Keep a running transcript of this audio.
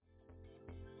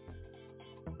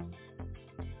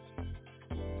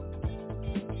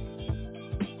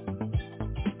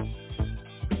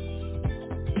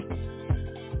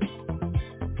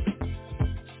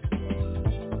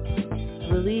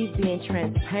believe being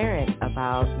transparent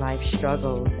about life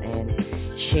struggles and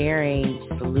sharing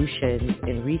solutions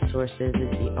and resources is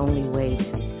the only way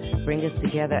to bring us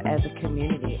together as a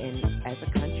community and as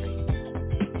a country.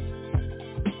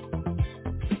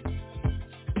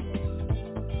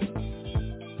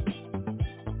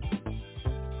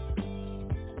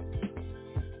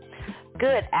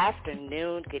 Good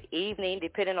afternoon, good evening,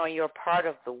 depending on your part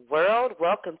of the world.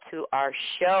 Welcome to our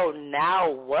show,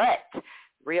 Now What?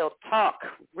 Real talk,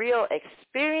 real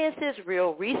experiences,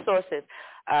 real resources.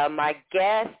 My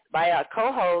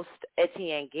co-host,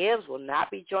 Etienne Gibbs, will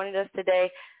not be joining us today.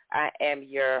 I am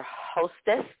your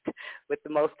hostess with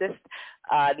the mostest,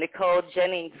 Nicole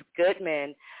Jennings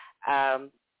Goodman.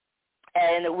 And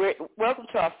welcome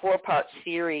to our 4-part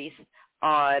series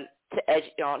on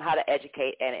how to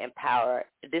educate and empower.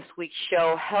 This week's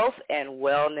show, health and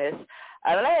wellness.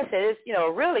 Like I said, it's,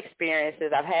 real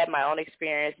experiences. I've had my own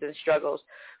experiences and struggles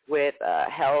with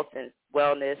health and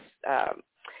wellness,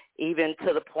 even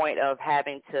to the point of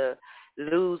having to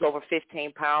lose over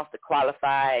 15 pounds to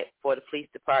qualify for the police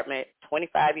department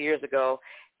 25 years ago,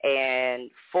 and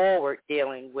forward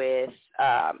dealing with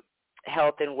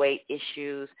health and weight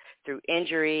issues through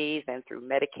injuries and through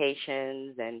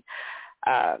medications and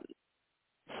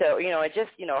so, and just,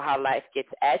 how life gets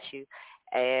at you.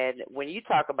 And when you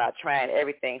talk about trying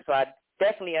everything, so I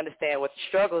definitely understand what the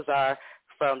struggles are,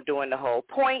 from doing the whole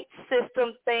point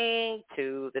system thing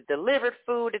to the delivered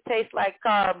food that tastes like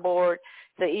cardboard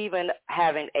to even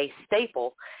having a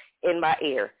staple in my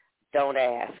ear. Don't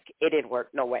ask. It didn't work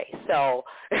no way. So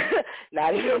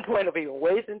not even a point of even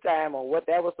wasting time on what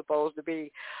that was supposed to be.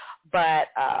 But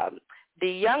the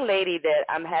young lady that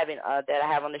I'm having that I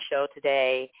have on the show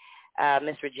today,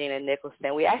 Miss Regina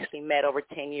Nicholson, we actually met over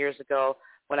 10 years ago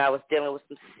when I was dealing with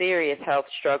some serious health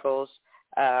struggles.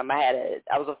 I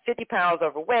was 50 pounds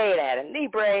overweight. I had a knee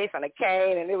brace and a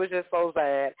cane, and it was just so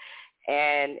sad.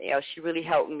 And she really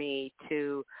helped me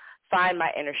to find my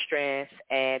inner strength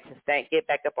and to get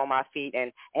back up on my feet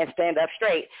and stand up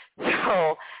straight.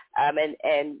 So,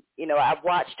 I've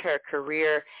watched her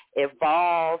career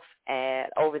evolve and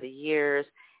over the years,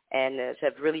 and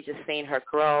have really just seen her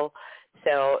grow.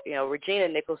 So, Regina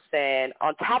Nicholson,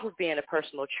 on top of being a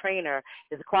personal trainer,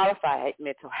 is a qualified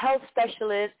mental health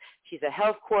specialist. She's a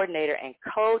health coordinator and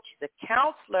coach. She's a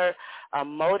counselor, a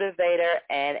motivator,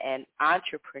 and an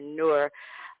entrepreneur.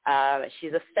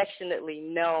 She's affectionately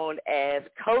known as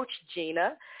Coach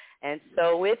Gina. And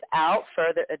so without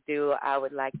further ado, I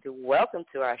would like to welcome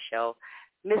to our show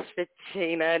Miss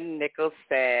Regina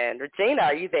Nicholson. Regina,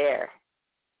 are you there?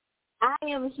 I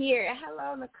am here.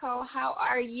 Hello, Nicole. How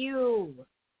are you?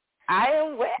 I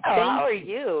am well. How are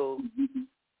you?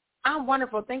 I'm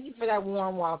wonderful. Thank you for that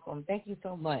warm welcome. Thank you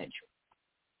so much.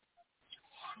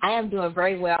 I am doing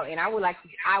very well, and I want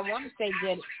to say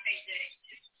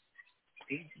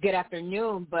good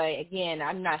afternoon, but again,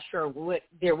 I'm not sure what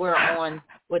time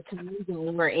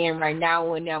we're in right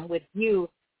now. When I'm with you,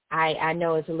 I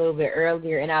know it's a little bit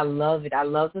earlier, and I love it. I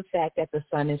love the fact that the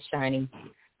sun is shining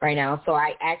right now. So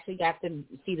I actually got to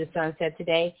see the sunset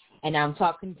today, and I'm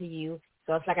talking to you,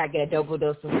 so it's like I get a double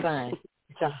dose of sun.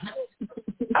 So.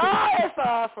 Oh, that's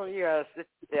awesome. Yes,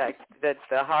 that's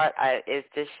the heart. It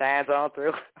just shines on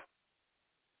through.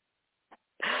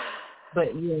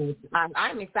 But yes,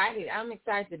 I'm excited. I'm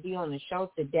excited to be on the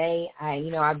show today.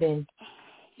 I've been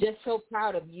just so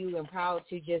proud of you and proud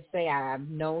to just say I've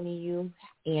known you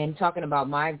and talking about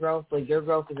my growth, but your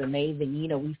growth is amazing.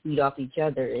 We feed off each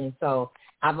other, and so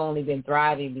I've only been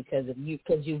thriving because of you,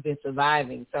 because you've been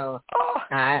surviving. So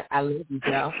I love you,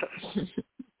 girl.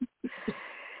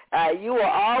 You will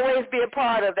always be a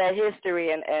part of that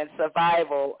history and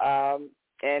survival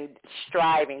and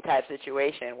striving type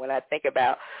situation. When I think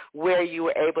about where you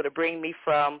were able to bring me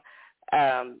from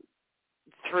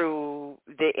through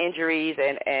the injuries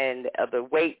and the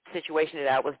weight situation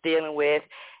that I was dealing with,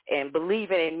 and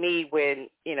believing in me when,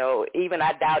 even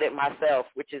I doubted myself,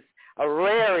 which is a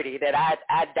rarity that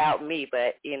I doubt me,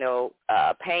 but,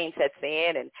 pain sets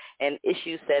in and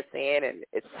issues sets in, and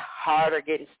it's harder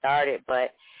getting started,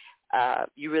 but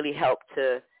you really help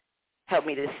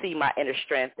me to see my inner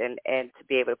strength and to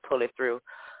be able to pull it through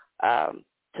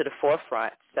to the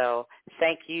forefront. So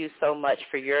thank you so much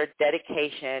for your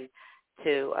dedication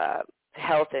to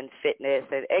health and fitness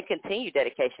and continued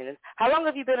dedication. How long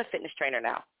have you been a fitness trainer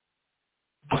now?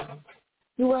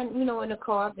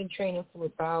 Nicole, I've been training for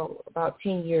about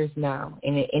 10 years now,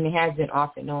 and it has been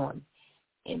off and on.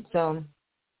 And so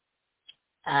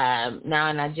now,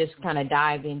 and I just kind of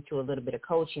dive into a little bit of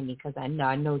coaching because I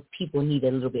know people need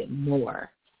a little bit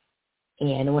more.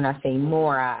 And when I say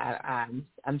more, I'm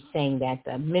saying that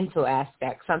the mental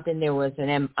aspect, there was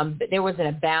an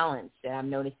imbalance that I've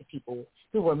noticed that people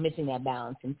who were missing that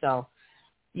balance. And so,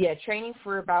 yeah, training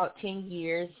for about 10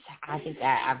 years. I think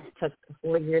I've took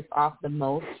 4 years off the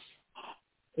most,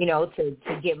 to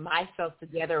get myself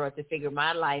together or to figure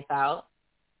my life out.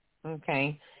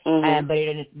 Okay. Mm-hmm. But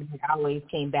it always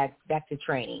came back to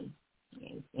training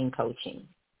and coaching.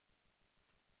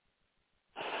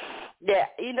 Yeah,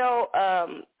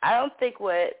 I don't think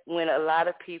when a lot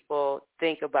of people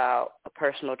think about a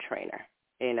personal trainer,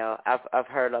 I've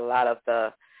heard a lot of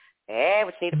the, hey,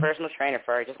 what you need a personal trainer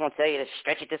for? Just going to tell you to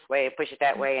stretch it this way and push it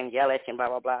that way and yell at you and blah,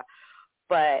 blah, blah.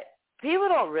 But people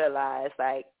don't realize,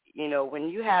 when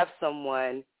you have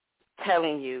someone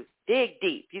telling you, dig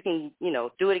deep, you can,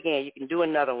 do it again, you can do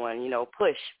another one,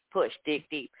 push, dig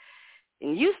deep.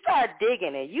 And you start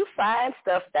digging and you find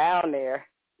stuff down there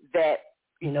that,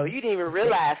 you didn't even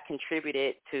realize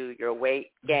contributed to your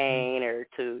weight gain or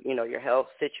to, your health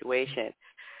situation.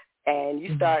 And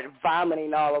you start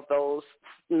vomiting all of those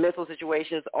mental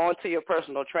situations onto your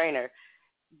personal trainer.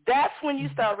 That's when you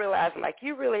start realizing,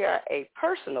 you really are a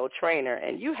personal trainer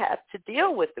and you have to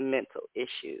deal with the mental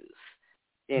issues,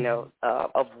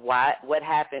 of what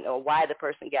happened or why the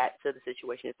person got to the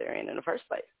situation that they're in the first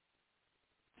place.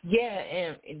 Yeah,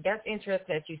 and that's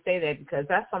interesting that you say that because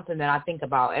that's something that I think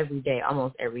about every day,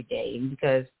 almost every day.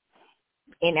 Because,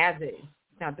 now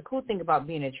the cool thing about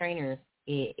being a trainer,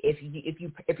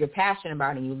 if you're passionate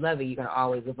about it and you love it, you're gonna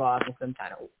always evolve in some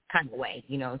kind of way,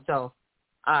 So,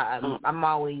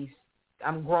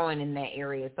 I'm growing in that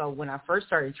area. So when I first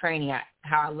started training,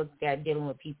 how I looked at dealing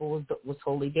with people was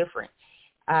totally different.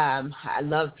 I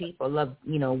love people,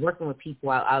 working with people.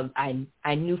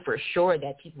 I knew for sure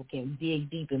that people can dig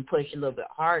deep and push a little bit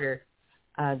harder.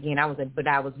 Again, I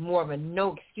was more of a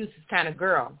no excuses kind of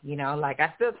girl,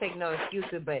 I still take no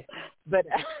excuses, but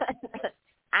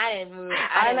I didn't move.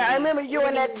 I remember you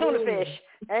and that tuna fish.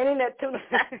 Ain't in that tuna.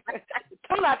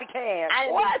 Tuna out the can.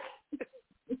 What?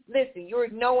 Listen,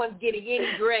 no one's getting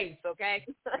any grace, okay?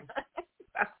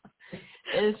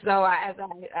 And so as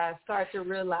I start to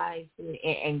realize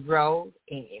and grow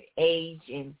and age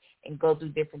and go through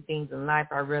different things in life,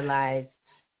 I realize,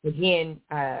 again,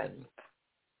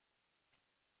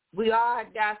 we all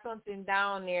got something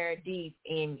down there deep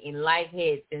in life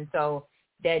hits. And so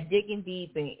that digging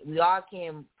deep, and we all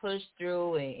can push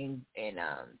through and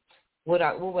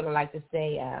what would I like to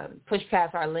say, push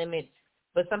past our limits.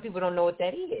 But some people don't know what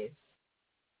that is.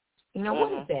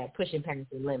 What is that, pushing past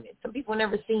the limit? Some people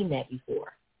never seen that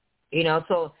before.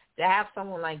 So to have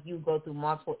someone like you go through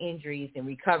multiple injuries and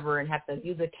recover and have to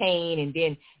use a cane and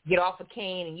then get off a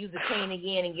cane and use a cane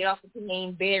again and get off a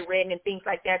cane, bedridden and things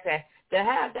like that, to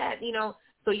have that,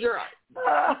 so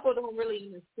people don't really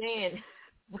understand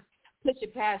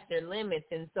pushing past their limits.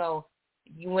 And so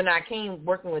when I came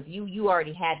working with you, you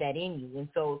already had that in you. And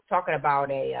so talking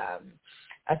about a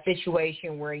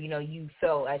situation where, you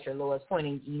felt at your lowest point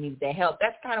and you needed that help,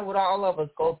 that's kind of what all of us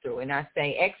go through. And I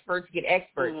say experts get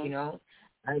experts,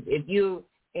 if you,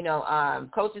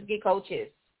 coaches get coaches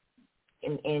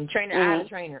and trainer out a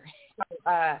trainer,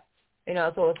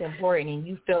 so it's important.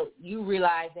 And you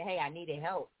realize that, hey, I needed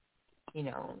help,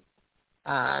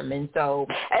 and so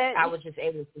I was just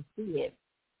able to see it.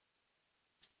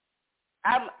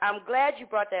 I'm glad you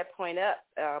brought that point up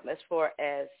as far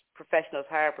as professionals,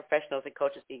 hiring professionals and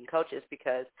coaches being coaches,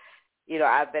 because,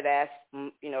 I've been asked,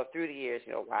 through the years,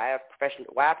 why a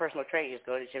personal trainer just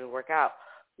go to the gym and work out?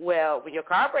 Well, when your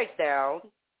car breaks down,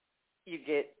 you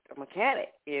get a mechanic,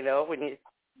 when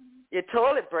your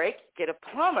toilet breaks, you get a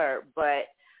plumber. But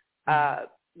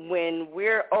when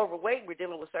we're overweight, we're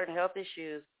dealing with certain health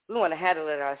issues, we want to handle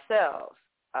it ourselves.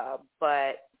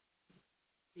 But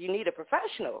you need a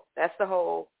professional. That's the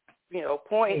whole,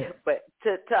 point. Yeah. But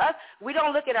to us, we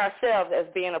don't look at ourselves as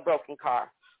being a broken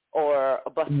car or a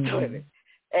busted toilet.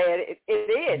 And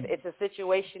it is. It's a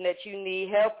situation that you need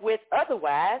help with.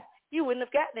 Otherwise, you wouldn't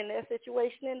have gotten in that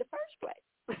situation in the first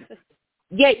place.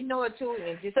 Yeah, too,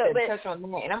 and just to touch on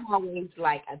that, and I'm always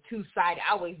like a two-sided.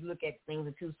 I always look at things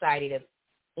a two-sided,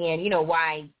 and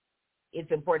why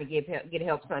it's important to get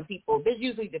help. Some people, there's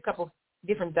usually a couple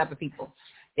different type of people.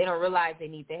 They don't realize they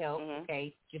need the help,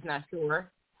 okay, just not sure,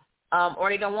 or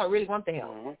they don't really want the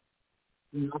help,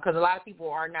 because a lot of people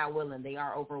are not willing. They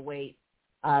are overweight,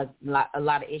 a lot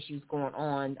of issues going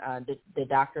on. The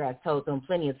doctor has told them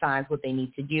plenty of times what they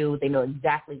need to do. They know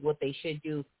exactly what they should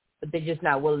do, but they're just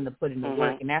not willing to put in the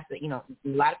work. And that's a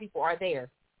lot of people are there,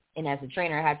 and as a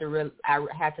trainer, I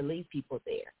had to leave people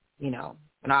there, and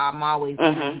I'm always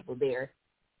leaving people there.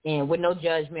 and with no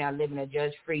judgment. I live in a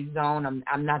judge-free zone.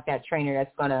 I'm not that trainer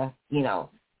that's gonna,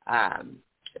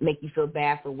 make you feel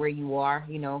bad for where you are,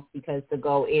 because the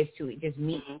goal is to just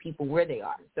meet people where they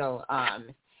are. So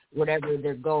whatever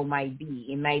their goal might be,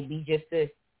 it might be just to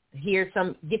hear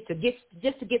get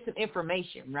some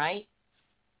information, right?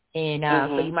 And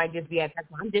so you might just be at that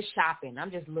point, I'm just shopping,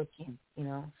 I'm just looking,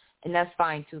 and that's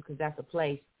fine too, because that's a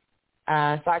place.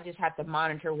 So I just have to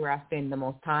monitor where I spend the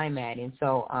most time at. And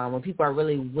so when people are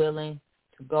really willing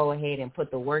to go ahead and put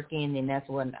the work in, then that's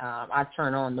when I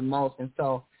turn on the most. And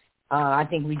so I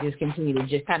think we just continue to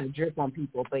just kind of drip on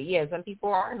people. But, yeah, some people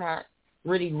are not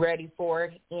really ready for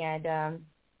it. And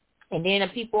then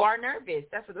people are nervous.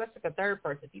 That's like a third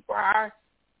person. People are,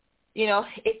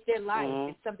 it's their life.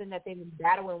 It's something that they've been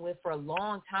battling with for a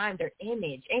long time, their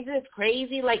image. Ain't this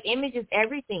crazy? Like, image is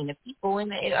everything, the people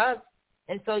and us.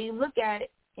 And so you look at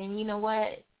it, and you know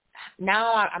what?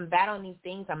 Now I'm battling these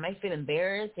things. I might feel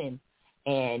embarrassed, and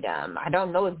I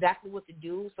don't know exactly what to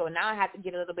do. So now I have to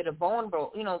get a little bit of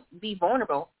vulnerable, be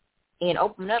vulnerable and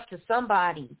open up to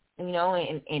somebody,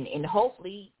 and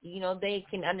hopefully, they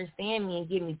can understand me and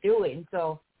get me through it. And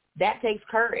so that takes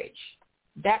courage.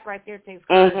 That right there takes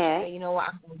courage. To say, you know what,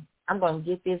 I'm going to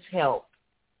get this help,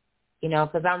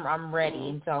 because I'm ready.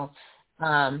 And so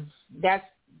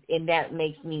that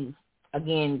makes me,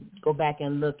 again, go back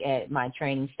and look at my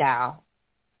training style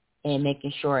and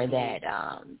making sure that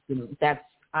that's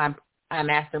I'm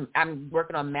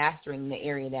working on mastering the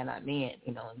area that I'm in,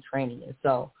 in training. And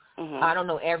so I don't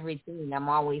know everything. I'm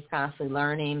always constantly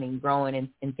learning and growing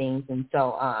and things. And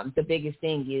so the biggest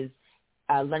thing is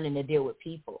learning to deal with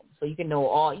people. So you can know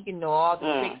all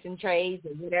the tricks and trades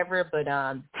and whatever, but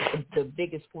the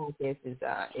biggest focus is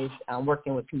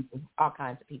working with people, all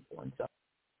kinds of people. And so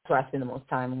that's where I spend the most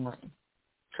time on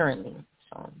currently.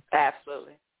 So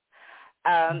absolutely.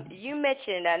 You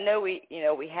mentioned, I know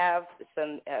we have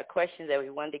some questions that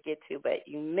we wanted to get to, but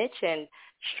you mentioned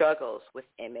struggles with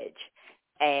image,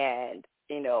 and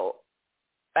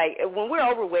like when we're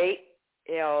overweight,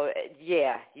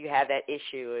 yeah, you have that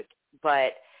issue.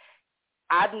 But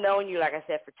I've known you, like I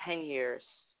said, for 10 years,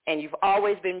 and you've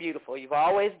always been beautiful. You've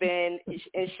always been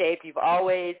in shape. You've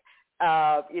always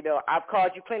I've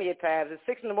called you plenty of times. It's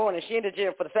 6 a.m. She in the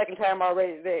gym for the second time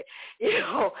already today.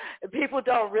 People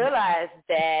don't realize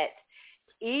that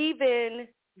even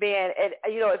being, and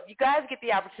if you guys get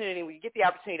the opportunity, when you get the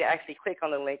opportunity to actually click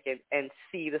on the link and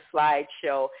see the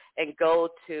slideshow and go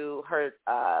to her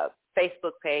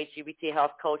Facebook page, GBT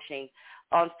Health Coaching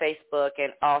on Facebook,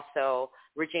 and also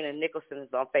Regina Nicholson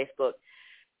is on Facebook.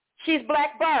 She's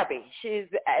Black Barbie. She's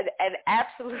an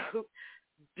absolute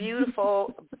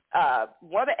beautiful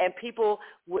woman, and people,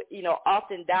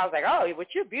 often doubt, like, oh, but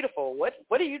you're beautiful. What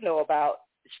do you know about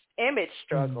image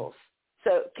struggles?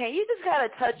 So can you just kind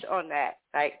of touch on that,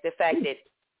 like the fact that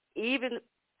even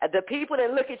the people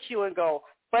that look at you and go,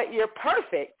 but you're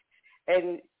perfect,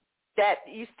 and that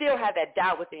you still have that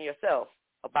doubt within yourself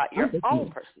about your own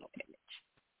personal image?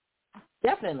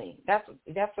 Definitely. That's what,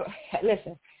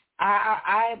 listen,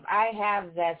 I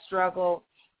have that struggle.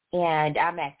 And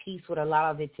I'm at peace with a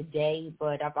lot of it today,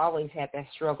 but I've always had that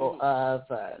struggle of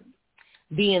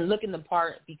looking the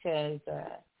part, because,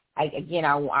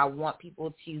 I want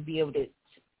people to be able to,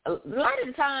 a lot of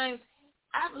the times,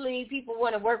 I believe people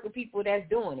want to work with people that's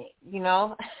doing it,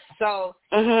 So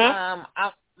I'm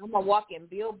a walking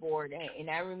billboard, and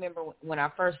I remember when I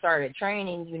first started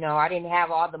training, I didn't have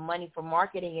all the money for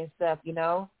marketing and stuff,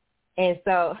 and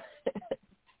so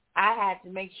I had to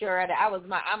make sure that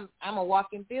I'm a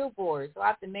walking billboard, so I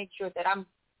have to make sure that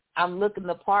I'm looking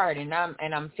the part and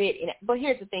I'm fit. But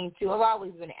here's the thing too: I've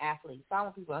always been an athlete, so I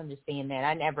want people to understand that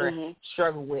I never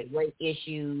struggled with weight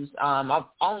issues.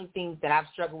 Only things that I've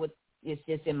struggled with is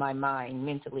just in my mind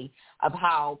mentally of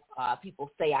how people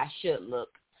say I should look,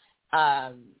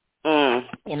 and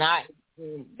how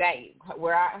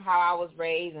I was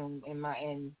raised and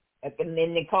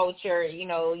in the culture,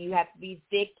 you have to be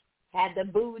thick, had the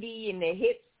booty and the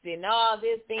hips and all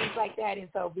this things like that. And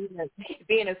so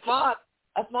being a small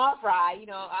fry,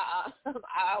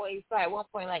 I always thought at one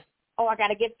point, like, oh, I got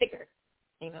to get thicker.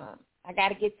 I got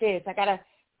to get this. I got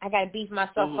to beef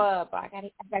myself up. I got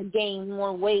to gain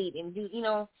more weight and do,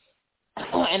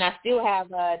 and I still have,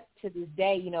 to this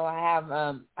day, I have,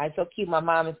 I so cute. My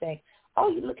mom is saying, oh,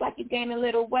 you look like you gained a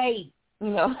little weight,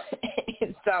 and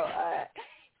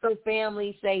so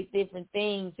families say different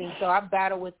things, and so I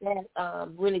battle with that,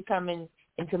 really coming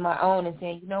into my own and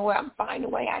saying, you know what, I'm fine the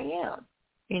way I am.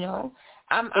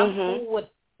 I'm cool with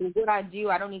what I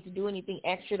do. I don't need to do anything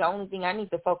extra. The only thing I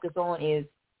need to focus on is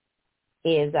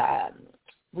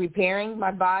repairing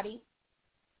my body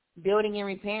building and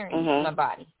repairing my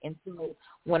body. And so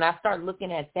when I start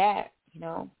looking at that,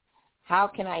 how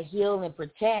can I heal and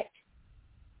protect?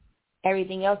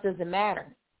 Everything else doesn't matter,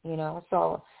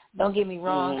 So don't get me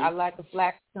wrong. I like a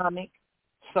flat stomach,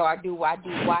 so I watch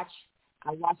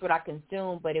what I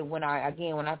consume. But when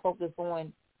I focus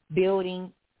on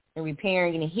building and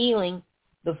repairing and healing,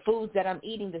 the foods that I'm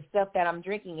eating, the stuff that I'm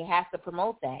drinking, it has to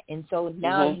promote that. And so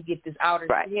now you get this outer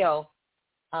shell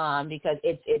because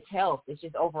it's health. It's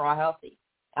just overall healthy.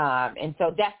 And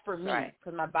so that's for me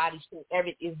because my body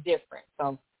is different.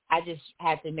 So I just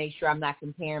had to make sure I'm not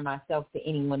comparing myself to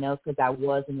anyone else because I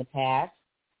was in the past,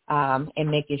 and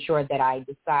making sure that I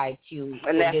decide to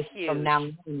from now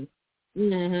on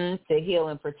to heal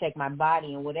and protect my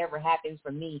body, and whatever happens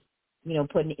for me,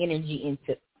 putting energy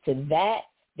into that,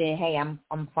 then hey, I'm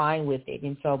fine with it.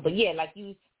 And so, but yeah, like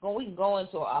we can go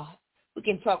into we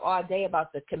can talk all day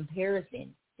about the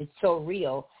comparison. It's so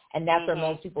real. And that's where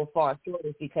most people fall short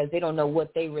is because they don't know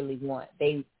what they really want.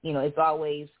 They, it's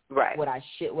always what I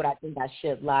think I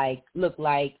should look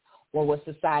like, or what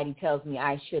society tells me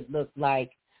I should look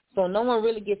like. So no one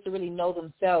really gets to really know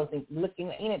themselves and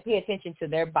pay attention to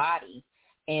their body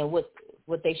and what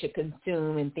they should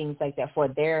consume and things like that for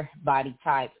their body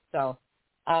type. So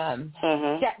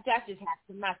that just happens.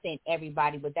 I'm not saying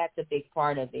everybody, but that's a big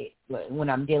part of it when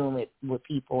I'm dealing with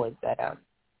people is that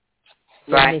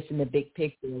they're missing the big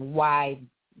picture and why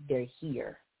they're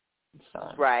here.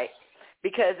 So. Right.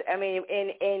 Because, I mean,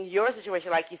 in your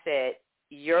situation, like you said,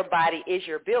 your body is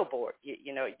your billboard.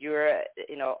 You're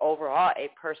overall a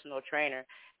personal trainer,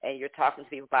 and you're talking to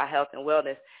people about health and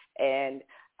wellness. And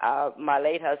my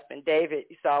late husband, David,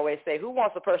 used to always say, who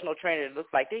wants a personal trainer that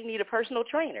looks like they need a personal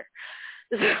trainer?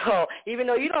 So even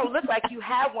though you don't look like you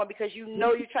have one because you're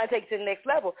trying to take it to the next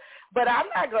level, but I'm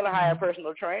not going to hire a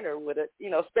personal trainer with a,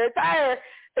 spare tire.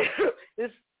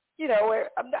 Where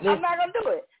I'm not going to do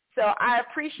it. So I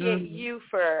appreciate you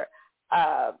for,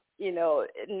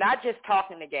 not just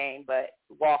talking the game, but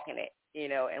walking it,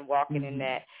 and walking in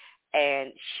that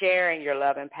and sharing your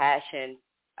love and passion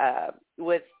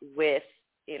with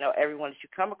everyone that you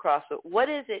come across. So what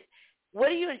do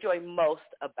you enjoy most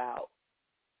about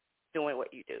doing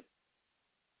what you do?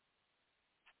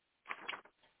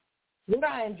 What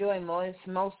I enjoy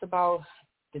most about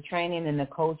the training and the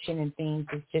coaching and things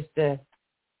is just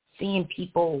seeing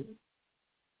people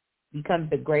become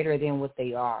the greater than what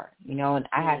they are, and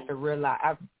I have to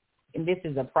realize, and this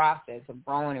is a process of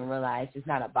growing and realize it's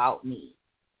not about me.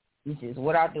 This is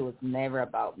what I do is never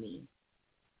about me.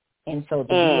 And so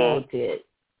to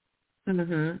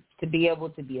be able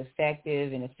to be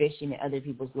effective and efficient in other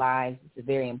people's lives is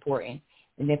very important.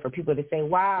 And then for people to say,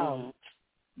 wow,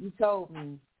 you told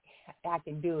me I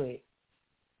can do it.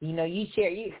 You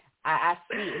share, I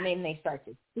see it, and then they start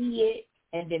to see it,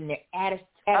 and then their attitude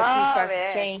starts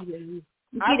to change. And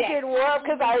I'm getting warm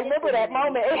because I remember that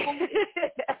moment.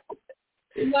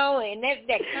 And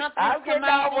that confidence I'm getting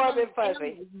all warm and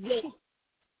fuzzy.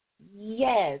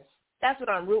 Yes, that's what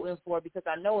I'm rooting for because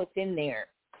I know it's in there.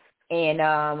 And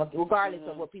regardless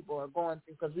of what people are going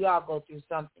through, because we all go through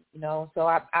something, So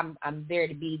I'm there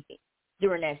to be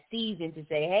during that season to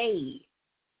say, hey,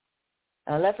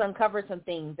 let's uncover some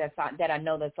things that I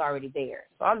know that's already there.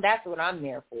 So that's what I'm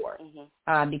there for,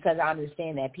 because I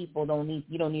understand that you don't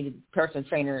need a personal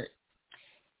trainer.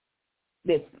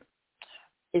 It's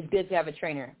good to have a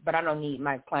trainer, but I don't need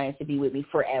my clients to be with me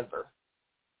forever.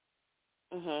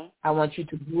 I want you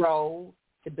to grow,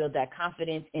 to build that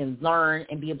confidence and learn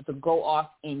and be able to go off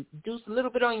and do a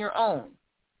little bit on your own.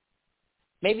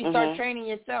 Maybe start training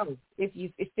yourself if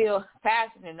you feel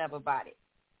passionate enough about it.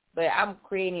 But I'm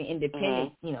creating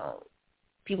independent,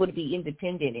 people to be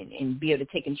independent and be able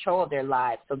to take control of their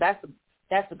lives. So that's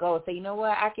the goal. Say, you know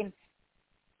what, I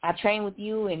train with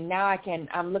you, and now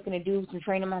I'm looking to do some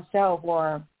training myself,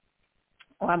 or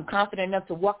I'm confident enough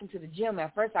to walk into the gym.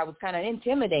 At first I was kind of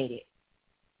intimidated.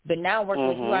 But now working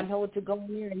with you, I know what to go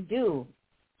in there and do.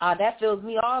 That fills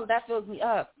me up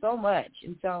so much.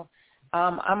 And so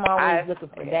I'm always looking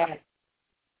for that.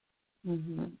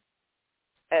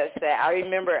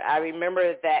 I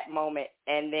remember that moment.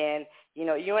 And then,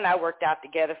 you and I worked out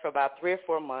together for about 3 or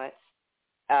 4 months.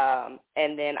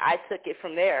 And then I took it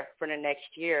from there for the next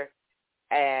year.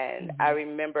 And I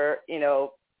remember,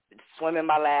 swimming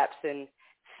my laps and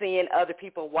seeing other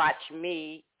people watch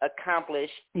me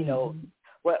accomplish,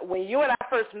 when you and I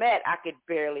first met, I could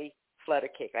barely flutter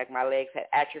kick. Like my legs had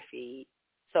atrophied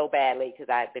so badly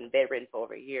because I had been bedridden for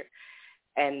over a year.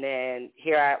 And then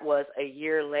here I was a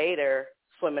year later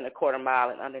swimming a quarter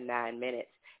mile in under 9 minutes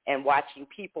and watching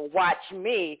people watch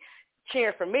me,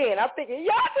 cheering for me. And I'm thinking,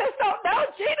 y'all just don't know.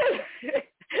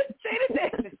 Gina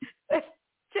did.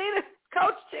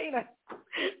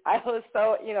 was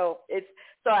so, it's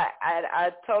so I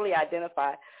totally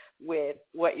identify with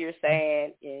what you're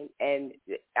saying, and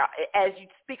as you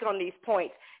speak on these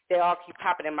points, they all keep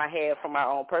popping in my head from my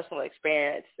own personal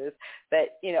experiences.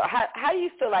 But how do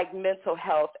you feel like mental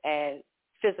health and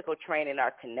physical training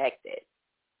are connected?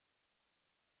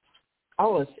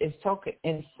 Oh, it's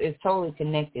totally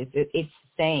connected. It's the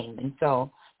same. And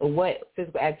so, what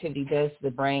physical activity does to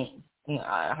the brain,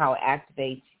 how it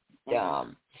activates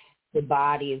the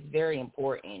body is very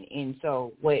important. And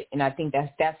so, and I think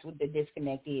that's what the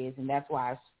disconnect is, and that's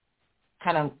why I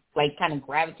kind of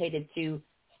gravitated to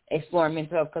exploring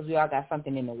mental health, because we all got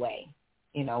something in the way.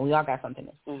 We all got something,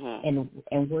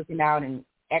 and working out and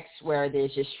where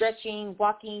there's just stretching,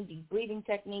 walking, deep breathing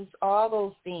techniques, all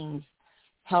those things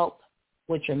help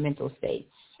with your mental state.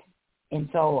 And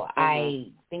so I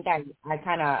think I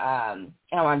kind of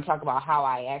I want to talk about how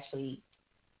I actually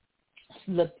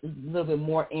looked a little bit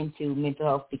more into mental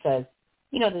health, because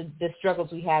the struggles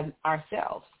we have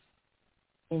ourselves.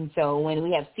 And so when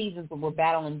we have seasons where we're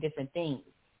battling different things,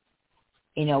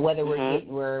 whether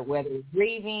we're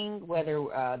grieving,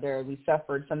 whether we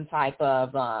suffered some type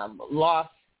of loss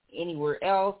anywhere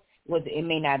else, it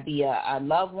may not be a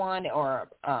loved one or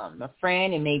a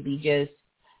friend. It may be just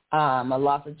a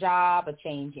loss of job, a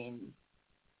change in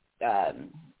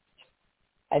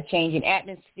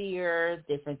atmosphere,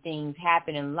 different things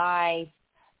happen in life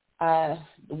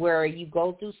where you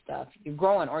go through stuff. You're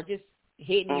growing, or just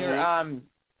hitting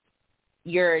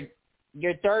your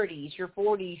 30s, your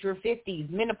 40s, your 50s,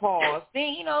 menopause,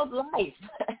 life,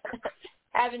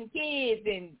 having kids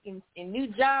and new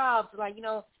jobs. Like,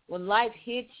 when life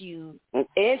hits you,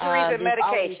 injuries and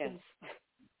medications.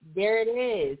 There it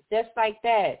is, just like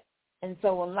that. And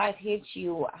so when life hits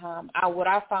you, what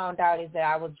I found out is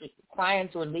that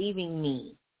clients were leaving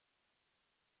me.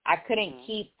 I couldn't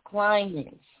keep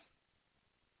clients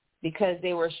because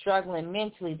they were struggling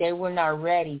mentally. They were not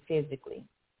ready physically.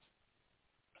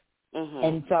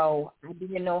 And so I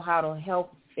didn't know how to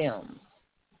help them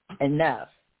enough,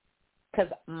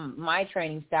 because my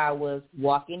training style was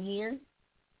walk in here,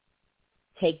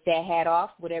 take that hat off,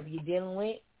 whatever you're dealing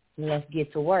with, and let's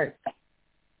get to work.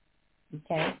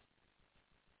 Okay?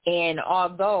 And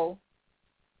although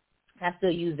I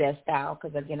still use that style,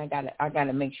 because again, I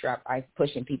gotta make sure I'm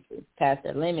pushing people past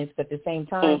their limits. But at the same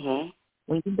time,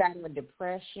 when you got into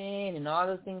depression and all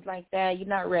those things like that, you're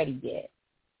not ready yet.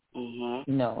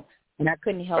 And I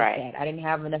couldn't help that. I didn't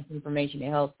have enough information to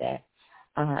help that.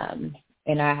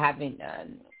 And I haven't.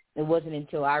 It wasn't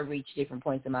until I reached different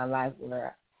points in my life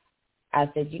where I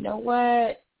said, you know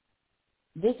what?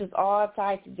 This is all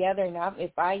tied together, and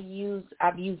I've used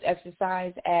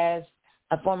exercise as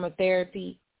a form of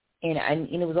therapy, and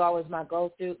it was always my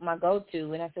go-to. And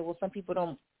I said, well, some people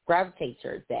don't gravitate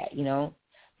towards that,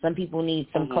 Some people need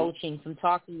some coaching, some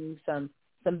talking, some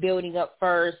building up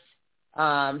first.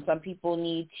 Some people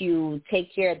need to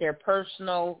take care of their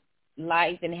personal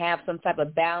life and have some type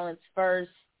of balance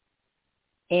first,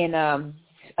 and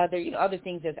other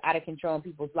things that's out of control in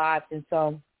people's lives. And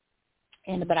so.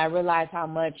 But I realized how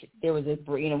much there was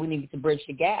we needed to bridge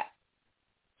the gap.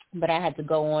 But I had to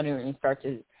go on and start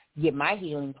to get my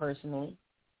healing personally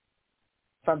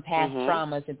from past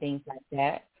traumas and things like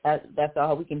that. That's a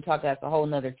whole, we can talk. That's a whole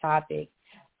nother topic.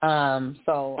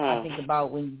 So I think about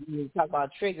when you talk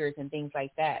about triggers and things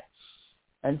like that.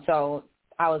 And so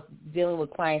I was dealing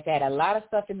with clients that had a lot of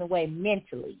stuff in the way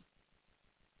mentally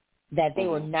that they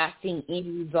were not seeing any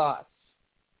results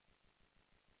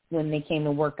when they came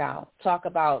to work out. Talk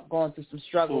about going through some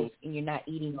struggles and you're not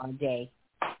eating all day.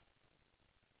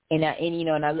 And I,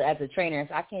 as a trainer,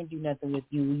 I can't do nothing with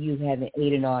you. You haven't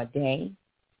eaten all day.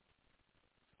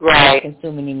 Right. You're not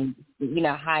consuming any, you're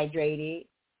not hydrated.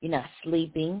 You're not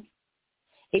sleeping.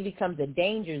 It becomes a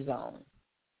danger zone.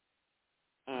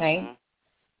 Okay?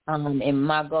 And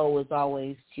my goal was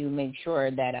always to make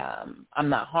sure that I'm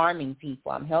not harming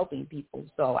people. I'm helping people.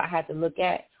 So I had to look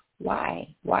at why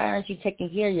aren't you taking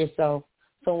care of yourself?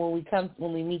 So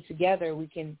when we meet together, we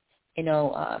can,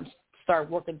 start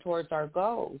working towards our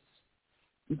goals.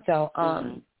 And so,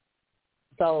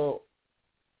 so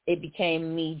it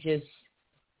became me just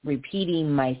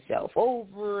repeating myself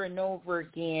over and over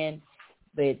again,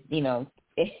 but no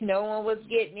one was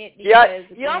getting it. Yeah,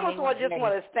 you almost want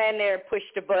to stand there and push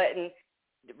the button,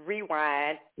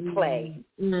 rewind, play,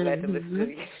 let them listen to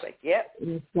you. It's like, yep.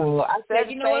 So I said,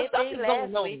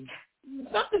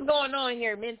 something's going on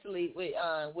here mentally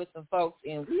with some folks,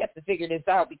 and we have to figure this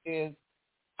out, because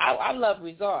I love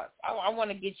results. I want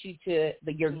to get you to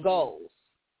your goals,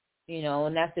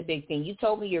 and that's the big thing. You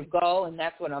told me your goal, and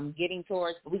that's what I'm getting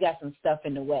towards, but we got some stuff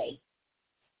in the way.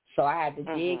 So I had to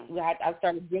dig. I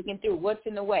started digging through what's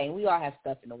in the way, and we all have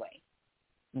stuff in the way.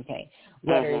 Okay,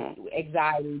 whether it's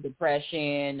anxiety,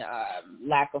 depression,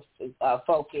 lack of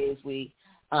focus, we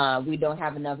don't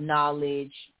have enough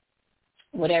knowledge,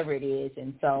 whatever it is,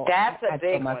 and so that's a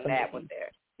big one. That one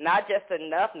there. Not just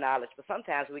enough knowledge, but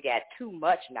sometimes we got too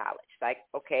much knowledge. Like,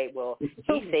 okay, well,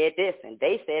 he said this, and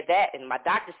they said that, and my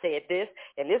doctor said this,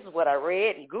 and this is what I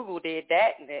read, and Google did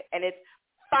that, and it's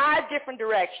 5 different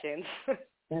directions.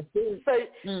 That's it. So,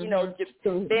 you know,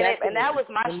 and that was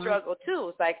my struggle, too.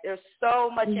 It's like there's so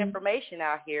much information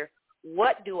out here.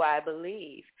 What do I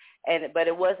believe? But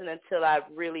it wasn't until I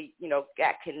really, you know,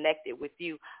 got connected with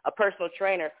you, a personal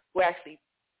trainer who actually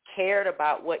cared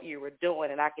about what you were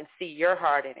doing, and I can see your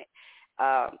heart in it,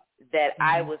 that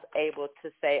I was able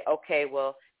to say, okay,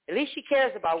 well, at least she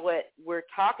cares about what we're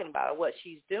talking about, what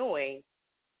she's doing.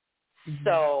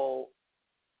 So,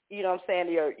 you know what I'm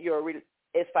saying,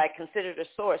 if I consider the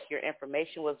source, your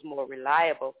information was more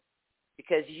reliable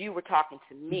because you were talking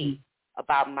to me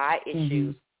about my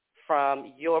issues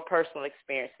from your personal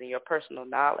experience and your personal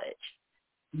knowledge.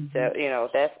 So, you know,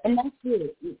 that's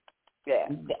it. Yeah,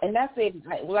 and that's it.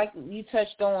 Like you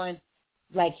touched on,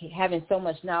 like having so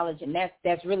much knowledge, and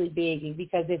that's really big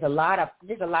because there's a lot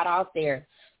out there.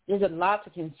 There's a lot to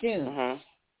consume,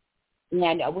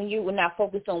 and when you're not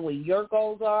focused on what your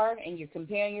goals are and you're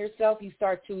comparing yourself, you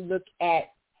start to look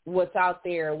at what's out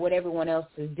there, what everyone else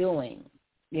is doing,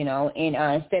 you know, and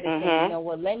instead of saying, you know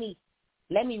what, let me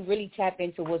really tap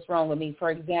into what's wrong with me.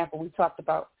 For example, we talked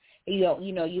about,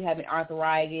 you know, you having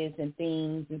arthritis and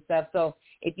things and stuff. So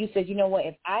if you said, you know what,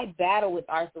 if I battle with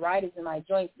arthritis in my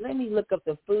joints, let me look up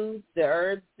the foods, the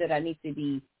herbs that I need to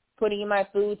be putting in my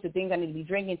foods, the things I need to be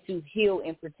drinking to heal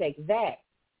and protect that.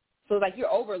 So like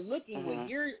you're overlooking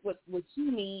what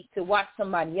you need to watch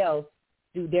somebody else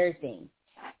do their thing.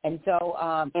 And so,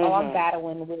 I'm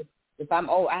battling with,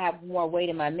 I have more weight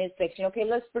in my midsection. Okay,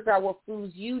 let's figure out what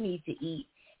foods you need to eat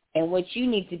and what you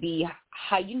need to be,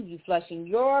 how you be flushing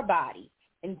your body.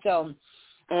 And so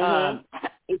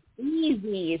it's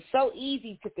easy. It's so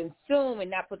easy to consume and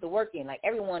not put the work in. Like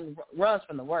everyone runs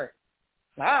from the work.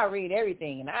 Like, I read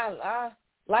everything, and I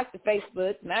like the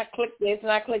Facebook, and I click this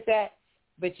and I click that,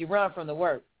 but you run from the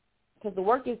work because the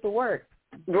work is the work.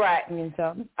 Right. And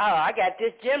so, I got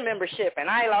this gym membership, and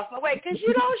I ain't lost my weight because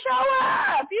you don't show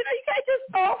up. You know, you can't just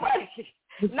throw money.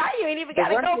 Now you ain't even got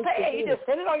to go pay. You just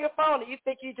send it on your phone, and you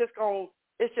think you just gonna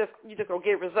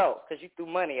get results because you threw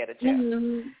money at a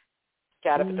gym.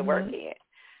 Got to put the work in.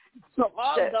 So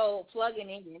although plugging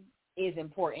in is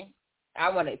important, I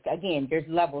want to, again, there's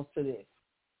levels to this.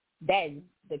 That is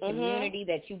the community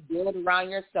that you build around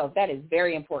yourself. That is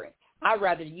very important. I'd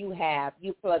rather you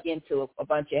plug into a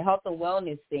bunch of health and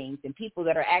wellness things and people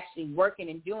that are actually working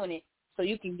and doing it so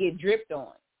you can get dripped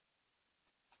on.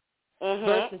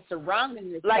 Versus surrounding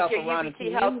yourself like your around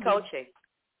UBT Health Coaching,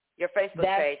 your Facebook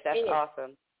page. That's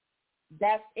awesome.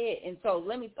 That's it. And so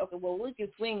we can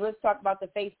swing. Let's talk about the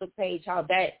Facebook page, how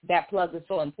that plug is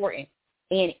so important.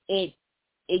 And it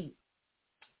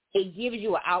gives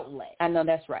you an outlet. I know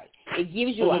that's right. It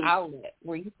gives you an outlet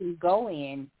where you can go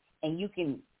in and you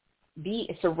can be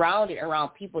surrounded around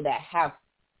people that have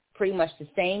pretty much the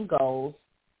same goals,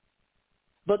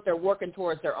 but they're working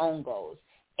towards their own goals.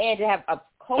 And to have a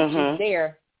coach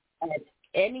there at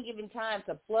any given time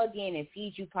to plug in and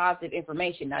feed you positive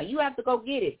information. Now, you have to go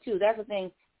get it, too. That's the thing.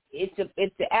 It's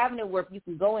the avenue where you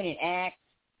can go in and ask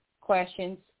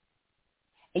questions,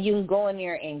 and you can go in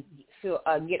there and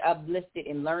get uplifted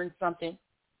and learn something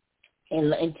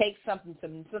and take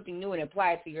something new and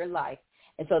apply it to your life.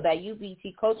 And so that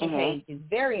UBT coaching page is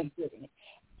very important.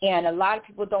 And a lot of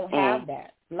people don't have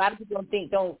that. A lot of people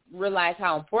don't realize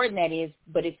how important that is,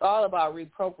 but it's all about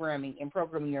reprogramming and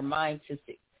programming your mind to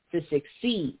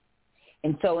succeed.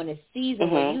 And so in a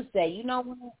season where you say, you know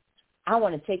what, I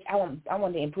want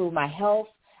to improve my health,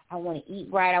 I want to eat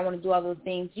right, I want to do all those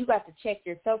things, you got to check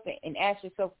yourself and ask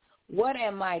yourself, what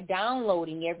am I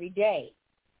downloading every day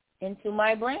into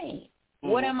my brain?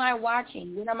 What am I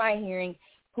watching? What am I hearing?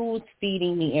 Who's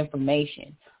feeding me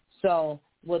information? So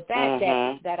with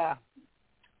that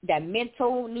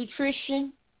mental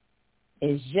nutrition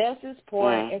is just as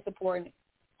important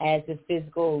as the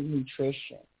physical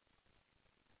nutrition.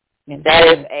 And that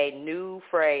is a new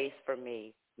phrase for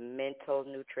me, mental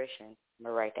nutrition. I'm going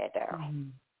to write that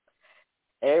down.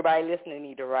 Everybody listening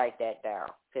need to write that down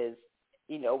because,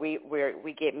 you know, we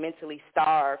get mentally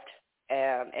starved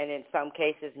and in some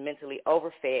cases mentally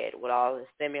overfed with all the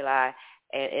stimuli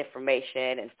and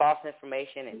information and false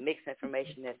information and mixed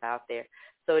information that's out there.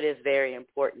 So it is very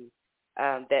important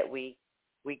that we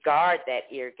guard that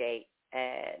ear gate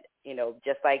And,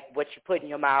 just like what you put in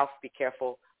your mouth, be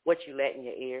careful what you let in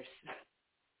your ears.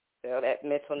 So that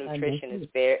mental nutrition is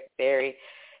very, very,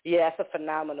 that's a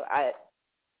phenomenal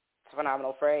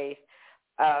phrase.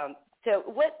 So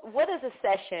what does a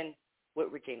session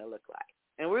with Regina look like?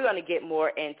 And we're going to get more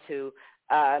into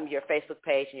your Facebook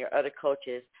page and your other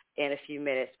coaches in a few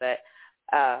minutes. But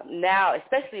now,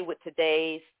 especially with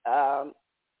today's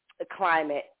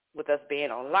climate, with us being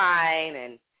online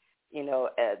and,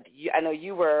 I know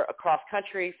you were across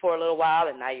country for a little while,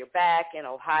 and now you're back in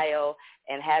Ohio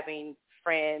and having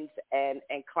friends and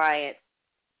clients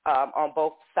on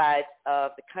both sides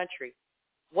of the country.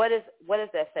 What does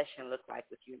that session look like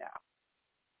with you now?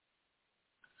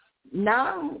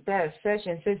 Now that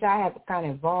session, since I have kind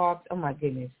of evolved, oh my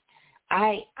goodness,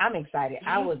 I'm excited.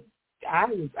 Mm-hmm.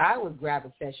 I would grab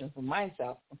a session for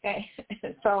myself. Okay,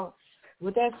 so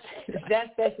what that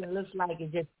session looks like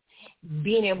is just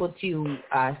being able to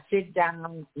sit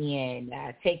down and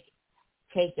take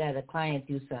the client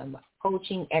through some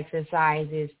coaching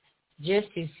exercises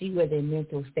just to see where their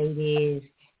mental state is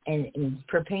and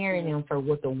preparing them for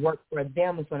what the work for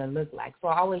them is going to look like. So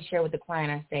I always share with the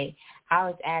client, I say, I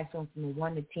always ask them from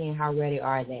 1 to 10, how ready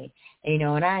are they? And,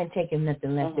 and I ain't taking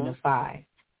nothing less than a 5.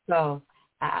 So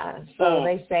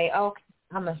they say, oh,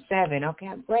 I'm a 7. Okay,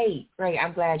 great.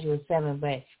 I'm glad you're a 7,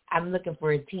 but I'm looking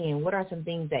for a 10. What are some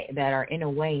things that are in a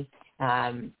way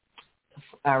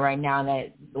right now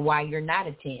that why you're not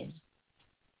a 10?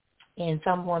 And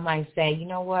someone might say, you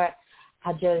know what,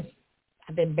 I've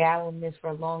been battling this for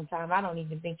a long time. I don't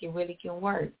even think it really can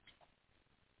work.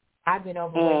 I've been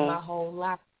overweight my whole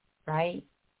life, right?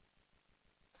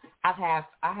 I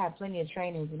have plenty of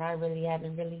trainers, and I really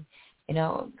haven't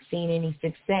seen any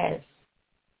success.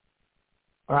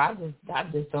 Or I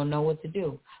just don't know what to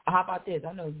do. Or how about this?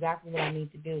 I know exactly what I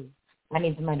need to do. I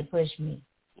need somebody to push me,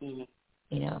 And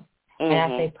I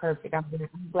say, perfect. I'm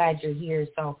glad you're here.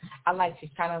 So I like to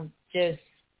kind of just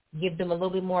give them a little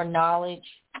bit more knowledge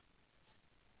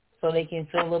so they can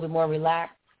feel a little bit more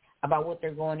relaxed about what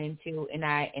they're going into. And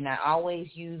I always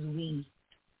use we,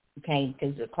 okay,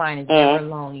 because the client is never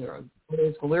alone.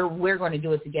 We're going to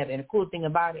do it together. And the cool thing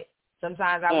about it,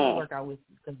 sometimes I will work out with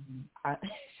you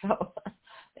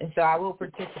so I will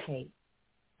participate.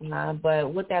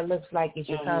 But what that looks like is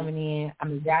you're coming in,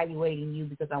 I'm evaluating you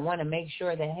because I want to make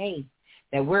sure that, hey,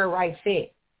 that we're a right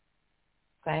fit.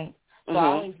 Okay? So I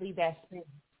always leave that space.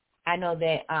 I know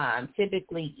that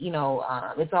typically,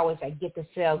 it's always like get the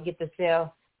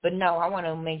sale. But no, I want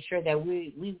to make sure that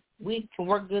we can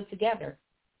work good together.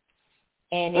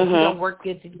 And if we don't work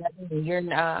good together, and you're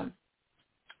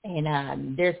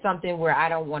there's something where I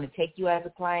don't want to take you as a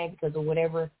client because of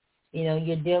whatever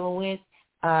you're dealing with,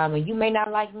 and you may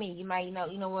not like me. You might,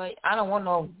 you know what? I don't want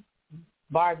no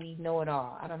Barbie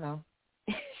know-it-all. I don't know.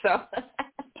 so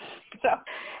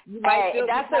you might feel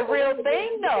that's a real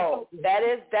thing, though. That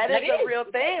is a real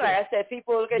thing. Like I said,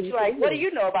 people look at you like, what do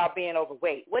you know about being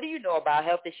overweight? What do you know about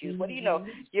health issues? What do you know?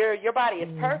 Your body is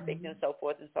perfect and so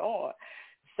forth and so on.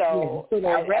 So,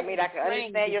 I mean, I can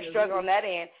understand your struggle on that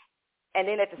end. And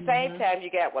then at the same time,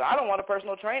 you get, well, I don't want a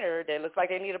personal trainer. They look like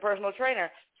they need a personal trainer.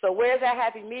 So where's that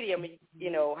happy medium?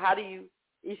 How do you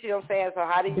see what I'm saying? So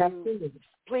how do you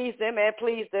please them and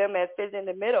fit in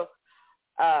the middle?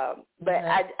 But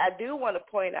I do want to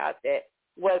point out that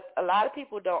what a lot of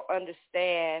people don't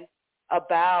understand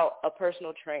about a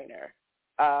personal trainer,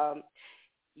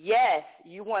 yes,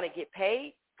 you want to get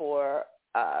paid for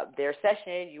their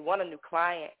session. You want a new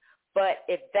client. But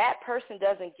if that person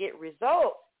doesn't get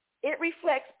results, it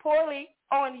reflects poorly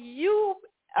on you,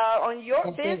 on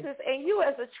your business and you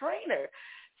as a trainer.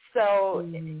 So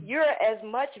you're as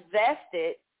much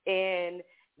vested in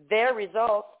their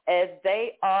results as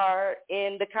they are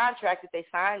in the contract that they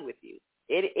sign with you.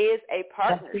 It is a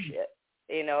partnership.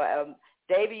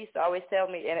 Davey used to always tell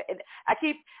me, and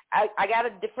I got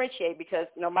to differentiate because,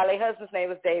 my late husband's name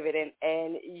is David,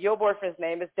 and your boyfriend's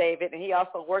name is David, and he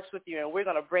also works with you, and we're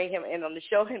going to bring him in on the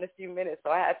show in a few minutes,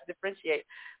 so I have to differentiate.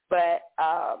 But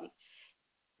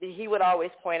he would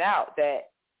always point out that,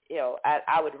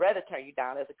 I would rather turn you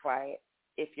down as a client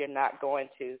if you're not going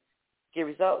to get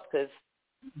results because,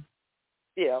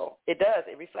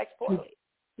 it reflects poorly.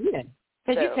 Yeah.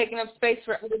 Because you're taking up space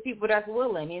for other people that's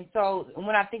willing. And so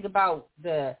when I think about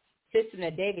the system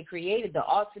that David created, the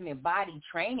Ultimate Body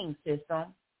Training System,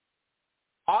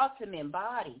 ultimate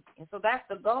body. And so that's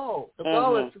the goal. The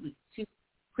goal is to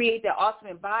create the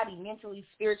ultimate body mentally,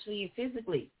 spiritually, and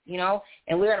physically,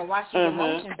 and we're going to watch the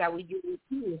emotions that we do with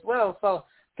you as well. So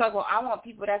I want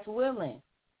people that's willing.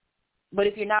 But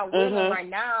if you're not willing right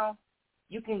now,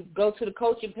 you can go to the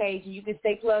coaching page and you can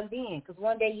stay plugged in because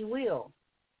one day you will.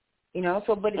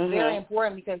 So, but it's very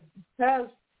important because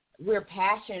we're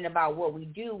passionate about what we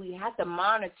do, we have to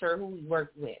monitor who we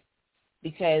work with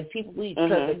because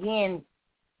because again,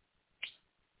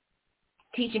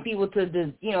 teaching people to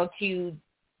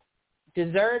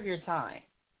deserve your time,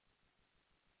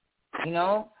 and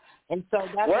so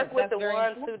work with the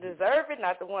ones who deserve it,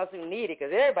 not the ones who need it,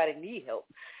 because everybody needs help.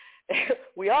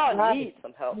 We all need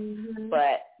some help,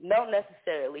 but don't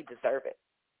necessarily deserve it.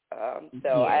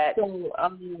 So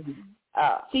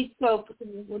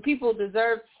when people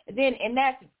deserve, and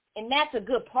that's a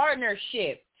good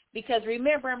partnership, because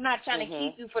remember, I'm not trying to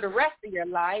keep you for the rest of your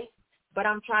life, but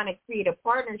I'm trying to create a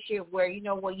partnership where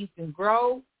you can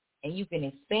grow and you can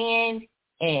expand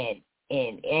and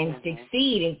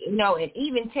succeed, and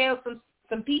even tell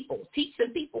teach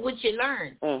some people what you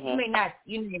learn. You may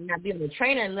not be on the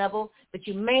trainer level, but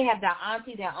you may have that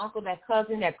auntie, that uncle, that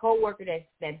cousin, that coworker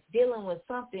that's dealing with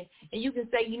something, and you can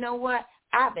say, you know what,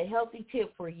 I have a healthy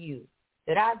tip for you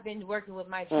that I've been working with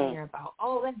my trainer about.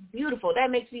 Oh, that's beautiful.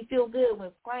 That makes me feel good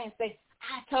when clients say,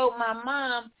 I told my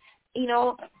mom,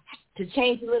 to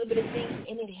change a little bit of things,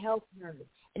 and it helped her.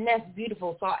 And that's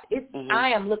beautiful. So I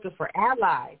am looking for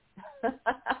allies.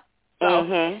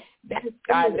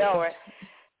 I know it.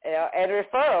 And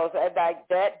referrals, and like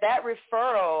that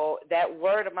referral, that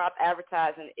word of mouth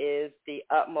advertising is the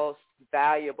utmost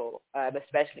valuable,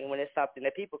 especially when it's something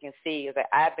that people can see. Is that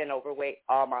I've been overweight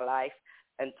all my life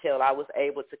until I was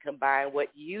able to combine what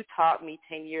you taught me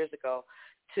 10 years ago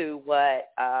to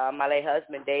what my late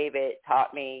husband David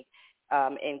taught me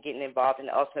in getting involved in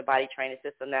the Ultimate Body Training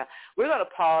System. Now, we're going to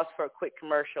pause for a quick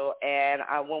commercial, and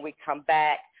when we come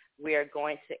back, we are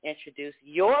going to introduce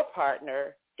your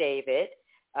partner, David,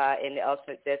 in the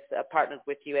Ultimate, that's partnered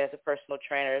with you as a personal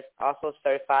trainer, is also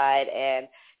certified, and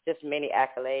just many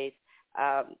accolades,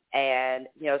 and,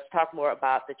 to talk more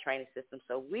about the training system.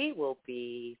 So we will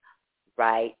be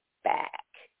right back.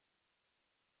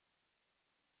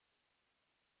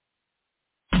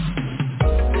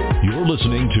 You're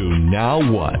listening to Now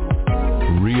What?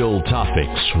 Real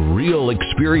topics, real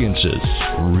experiences,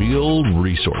 real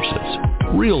resources.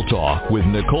 Real Talk with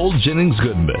Nicole Jennings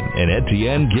Goodman and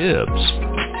Etienne Gibbs.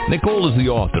 Nicole is the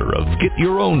author of Get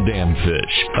Your Own Damn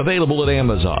Fish, available at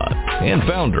Amazon, and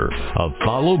founder of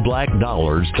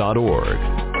FollowBlackDollars.org.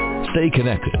 Stay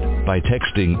connected by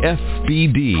texting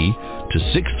FBD to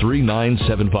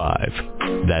 63975.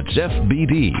 That's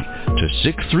FBD to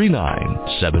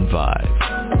 63975.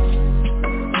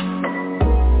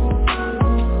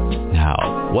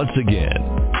 Now, once again,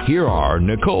 here are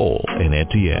Nicole and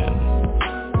Etienne.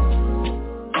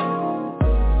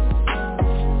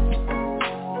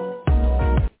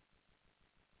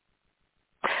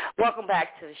 Welcome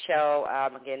back to the show.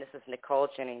 Again, this is Nicole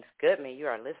Jennings Goodman. You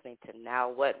are listening to Now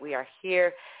What? We are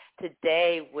here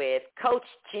today with Coach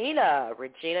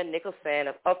Regina Nicholson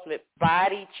of Ultimate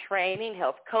Body Training,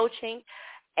 Health Coaching,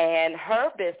 and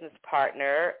her business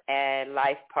partner and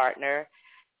life partner,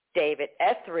 David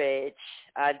Etheridge.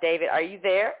 David, are you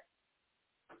there?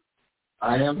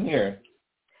 I am here.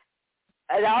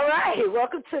 All right.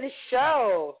 Welcome to the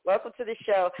show.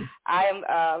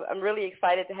 I'm really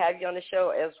excited to have you on the show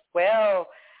as well.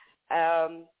 How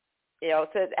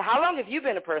long have you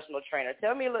been a personal trainer?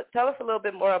 Tell us a little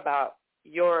bit more about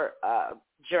your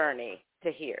journey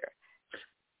to here.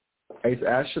 It's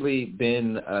actually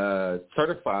been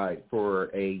certified for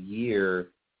a year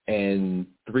and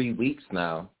 3 weeks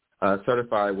now,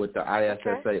 certified with the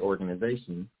ISSA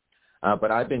organization.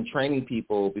 But I've been training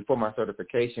people before my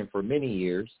certification for many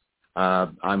years.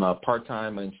 I'm a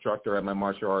part-time instructor at my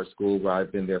martial arts school where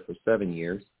I've been there for 7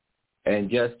 years. And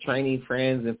just training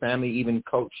friends and family, even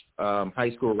coached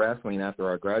high school wrestling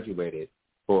after I graduated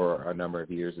for a number of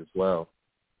years as well.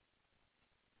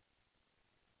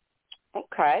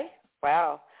 Okay.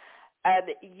 Wow.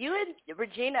 You and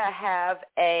Regina have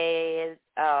a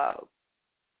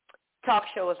talk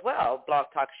show as well, blog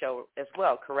talk show as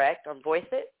well, correct, on Voice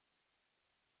It?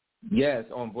 Yes,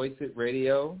 on Voice It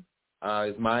Radio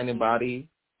is Mind and Body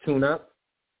Tune-Up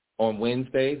on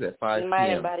Wednesdays at 5 p.m.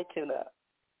 Mind and Body Tune-Up.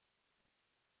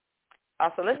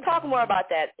 Awesome. Let's talk more about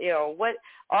that. What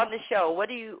on the show? What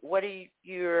are you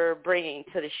bringing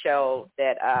to the show?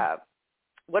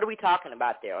 What are we talking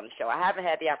about there on the show? I haven't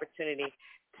had the opportunity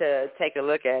to take a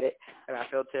look at it, and I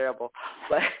feel terrible.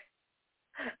 But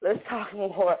let's talk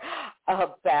more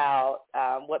about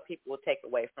what people will take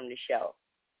away from the show.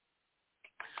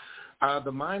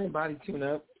 The Mind and Body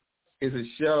Tune-Up is a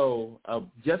show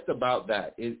just about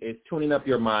that. It's tuning up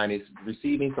your mind. It's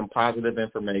receiving some positive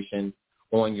information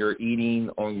on your eating,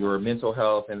 on your mental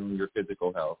health, and on your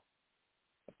physical health.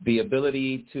 The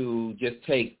ability to just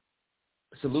take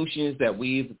solutions that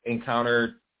we've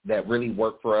encountered that really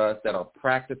work for us, that are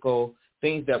practical,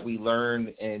 things that we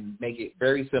learn, and make it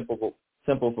very simple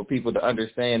for people to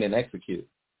understand and execute.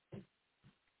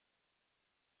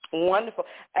 Wonderful.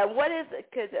 And what is?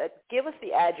 Give us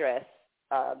the address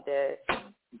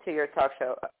to your talk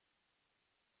show.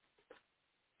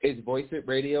 It's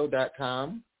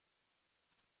voiceitradio.com.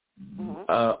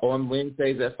 Mm-hmm. On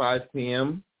Wednesdays at 5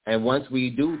 p.m. And once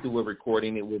we do a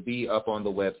recording, it will be up on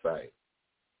the website.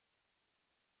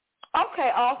 Okay,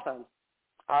 awesome.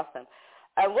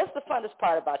 What's the funnest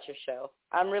part about your show?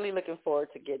 I'm really looking forward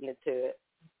to getting into it.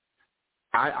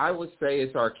 I would say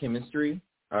it's our chemistry.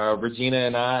 Regina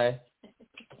and I,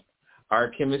 our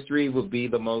chemistry would be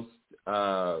the most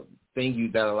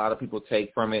thing that a lot of people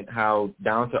take from it, how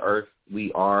down to earth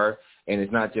we are. And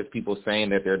it's not just people saying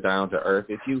that they're down to earth.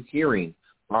 It's you hearing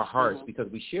our hearts, because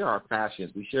we share our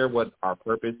passions. We share what our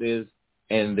purpose is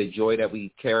and the joy that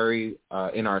we carry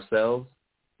in ourselves.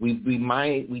 We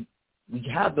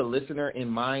have the listener in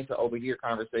mind to overhear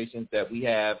conversations that we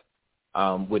have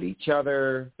with each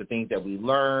other, the things that we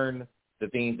learn, the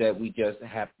things that we just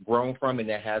have grown from and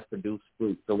that has produced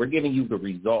fruit. So we're giving you the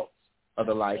results of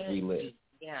the life we live.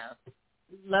 Yeah.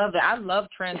 Love it. I love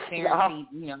transparency.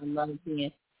 I love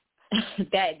being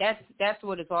that's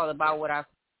what it's all about. What I've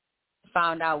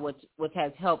found out what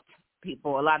has helped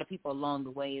people, a lot of people along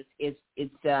the way is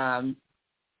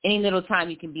any little time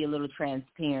you can be a little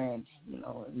transparent,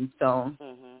 and so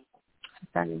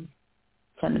I'm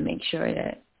trying to make sure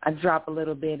that I drop a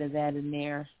little bit of that in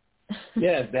there.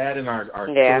 Yeah, that and our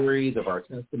stories of our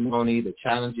testimony, the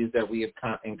challenges that we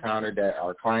have encountered, that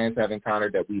our clients have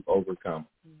encountered, that we've overcome.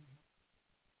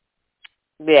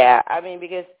 Yeah, I mean,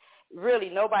 because really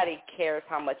nobody cares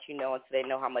how much you know until they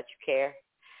know how much you care.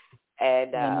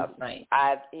 And right.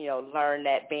 I've, learned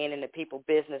that being in the people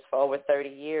business for over 30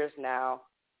 years now,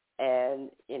 and,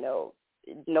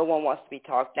 no one wants to be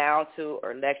talked down to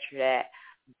or lectured at.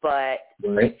 But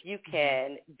if you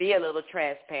can be a little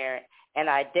transparent and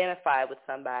identify with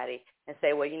somebody and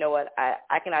say, well, you know what,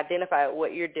 I can identify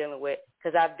what you're dealing with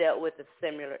because I've dealt with a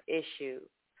similar issue,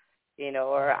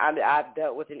 or I've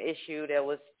dealt with an issue that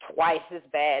was twice as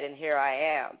bad, and here I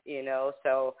am,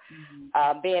 So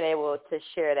being able to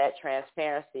share that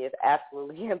transparency is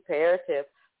absolutely imperative.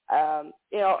 On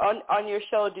your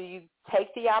show, do you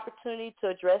take the opportunity to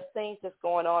address things that's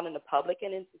going on in the public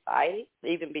and in society,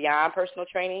 even beyond personal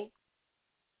training?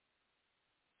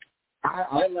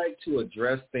 I like to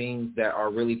address things that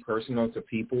are really personal to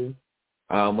people.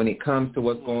 When it comes to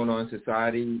what's going on in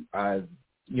society,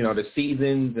 the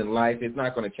seasons in life, it's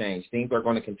not going to change. Things are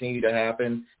going to continue to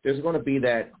happen. There's going to be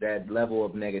that level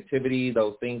of negativity,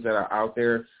 those things that are out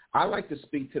there. I like to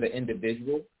speak to the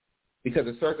individual, because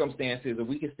the circumstances,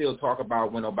 we can still talk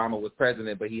about when Obama was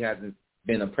president, but he hasn't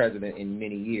been a president in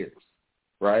many years,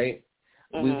 right?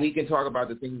 We can talk about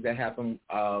the things that happen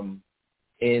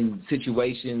in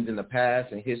situations in the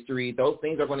past and history. Those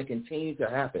things are going to continue to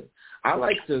happen. I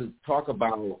like to talk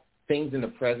about things in the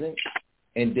present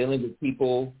and dealing with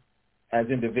people as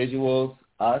individuals,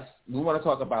 us. We want to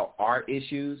talk about our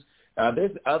issues.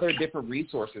 There's other different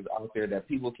resources out there that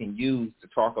people can use to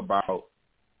talk about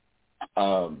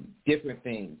different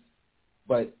things.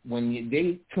 But when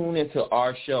they tune into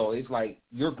our show, it's like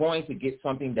you're going to get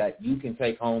something that you can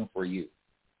take home for you.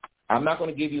 I'm not going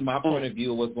to give you my point of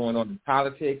view of what's going on in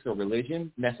politics or religion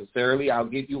necessarily. I'll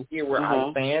give you here where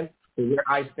I stand, but where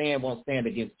I stand won't stand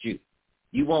against you.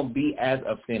 You won't be as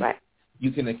offended. Right.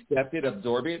 You can accept it,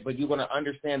 absorb it, but you're going to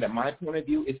understand that my point of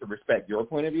view is to respect your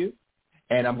point of view,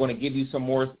 and I'm going to give you some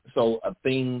more of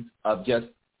things of just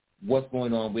what's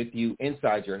going on with you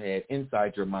inside your head,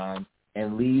 inside your mind,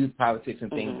 and leave politics and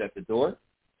things at the door.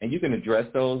 And you can address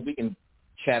those. We can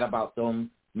chat about them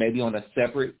maybe on a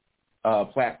separate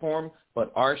platform,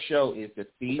 but our show is to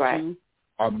feed you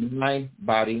our mind,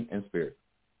 body, and spirit.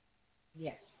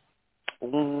 Yes.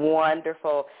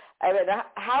 Wonderful. I mean,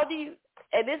 how do you,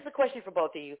 and this is a question for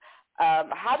both of you,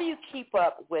 how do you keep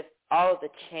up with all of the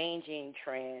changing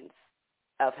trends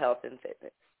of health and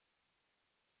fitness?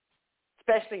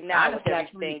 Especially now with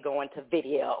everything going to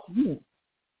video.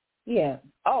 Yeah.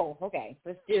 Oh, okay.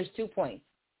 There's 2 points.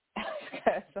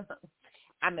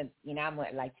 I'm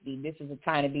like to be. This is a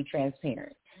time to be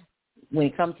transparent. When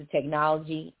it comes to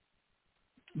technology,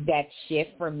 that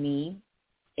shift for me,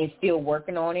 and still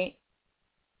working on it,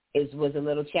 was a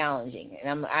little challenging,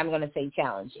 and I'm going to say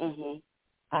challenging.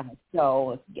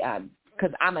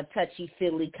 Because I'm a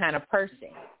touchy-feely kind of person.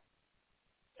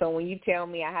 So when you tell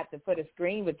me I have to put a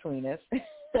screen between us,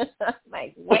 I'm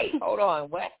like, wait, hold on,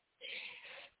 what?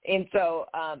 And so,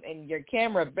 and your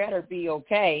camera better be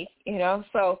okay, you know.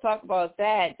 So talk about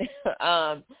that,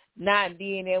 not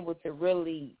being able to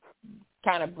really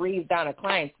kind of breathe down a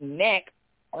client's neck.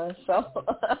 Or hope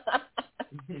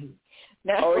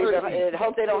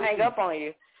they don't hang up on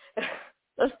you.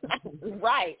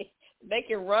 Right. They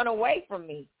can run away from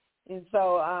me. And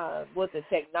so with the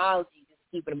technology, just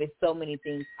keeping them, so many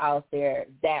things out there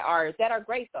that are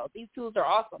great, though. These tools are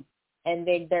awesome. And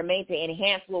they're made to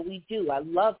enhance what we do. I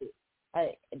love it.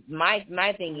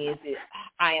 My thing is that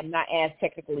I am not as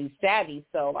technically savvy,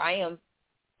 so I am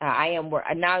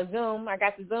now Zoom. I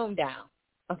got the Zoom down.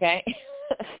 Okay,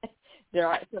 there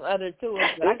are some other tools,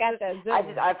 but I got that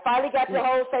Zoom. I finally got the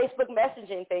whole Facebook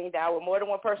messaging thing down with more than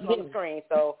one person on the screen,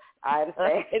 so I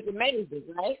understand. It's amazing,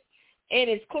 right? And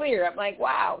it's clear. I'm like,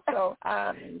 wow. So,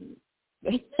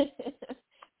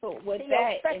 so with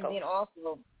that, and then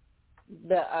also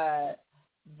the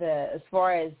as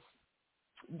far as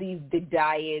the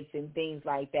diets and things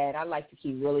like that, I like to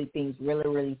keep things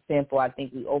really simple. I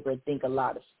think we overthink a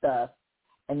lot of stuff,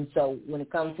 and so when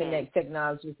it comes to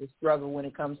technology, it's a struggle. When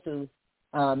it comes to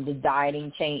the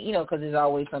dieting change, you know, because there's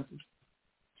always something,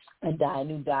 a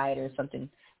new diet or something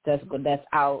that's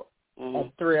out, a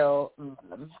thrill.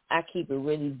 I keep it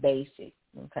really basic,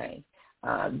 okay,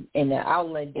 and I'll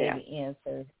let David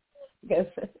answer.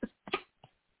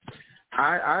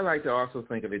 I like to also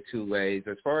think of it two ways.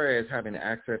 As far as having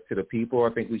access to the people, I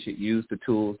think we should use the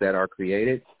tools that are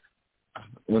created.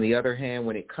 On the other hand,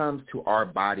 when it comes to our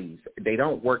bodies, they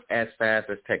don't work as fast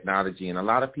as technology. And a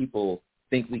lot of people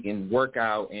think we can work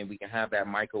out and we can have that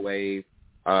microwave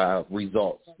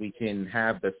results. We can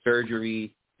have the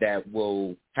surgery that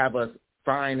will have us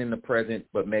fine in the present,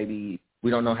 but maybe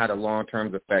we don't know how the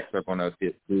long-term effects are going to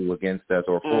do against us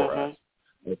or for us.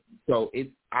 So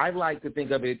I like to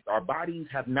think of it, our bodies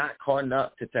have not caught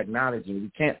up to technology. We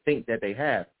can't think that they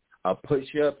have.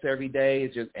 Push-ups every day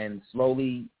is and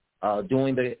slowly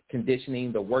doing the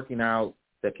conditioning, the working out,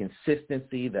 the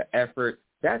consistency, the effort.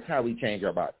 That's how we change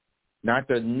our body. Not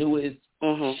the newest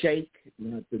shake,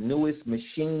 not the newest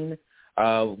machine.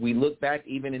 We look back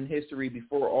even in history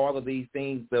before all of these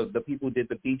things, the people who did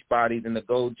the beach bodies and the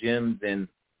gold gyms and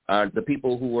the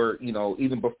people who were, you know,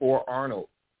 even before Arnold,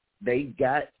 they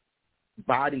got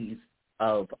bodies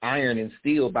of iron and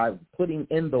steel by putting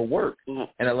in the work.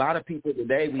 And a lot of people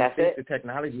today, we think the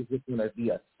technology is just going to be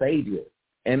a savior.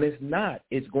 And it's not.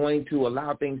 It's going to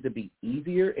allow things to be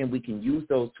easier, and we can use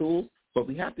those tools, but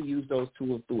we have to use those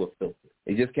tools through a filter.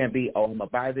 It just can't be, I'm going to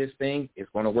buy this thing. It's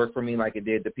going to work for me like it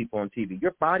did the people on TV.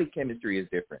 Your body chemistry is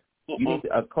different. You need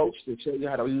a coach to show you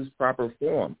how to use proper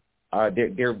form.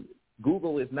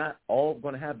 Google is not all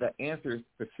going to have the answers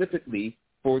specifically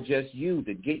for just you,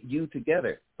 to get you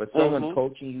together. But someone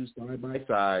coaching you side by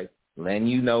side, letting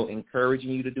you know,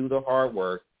 encouraging you to do the hard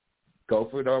work, go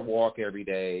for the walk every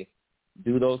day,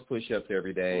 do those push-ups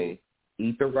every day,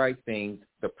 eat the right things.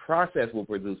 The process will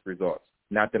produce results,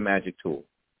 not the magic tool.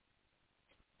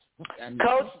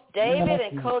 Coach David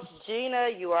and Coach Gina,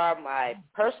 you are my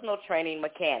personal training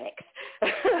mechanics.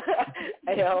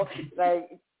 You know, like,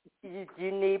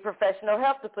 you need professional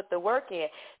help to put the work in.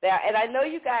 Now, and I know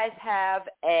you guys have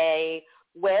a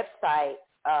website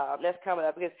that's coming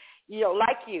up because, you know,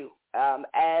 like you,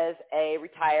 as a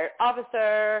retired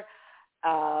officer,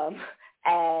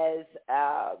 as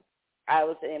I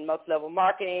was in multi-level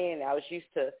marketing, and I was used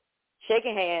to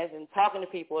shaking hands and talking to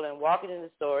people and walking in the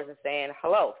stores and saying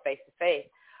hello face-to-face.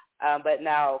 But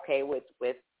now, okay, with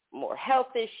more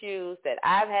health issues that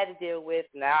I've had to deal with.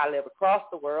 Now I live across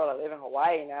the world. I live in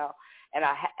Hawaii now, and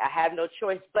I have no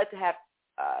choice but to have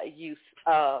use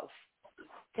of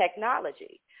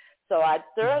technology. So I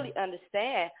thoroughly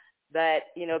understand that,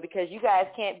 you know, because you guys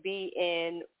can't be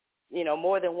in, you know,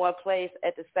 more than one place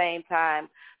at the same time,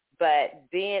 but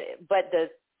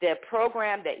the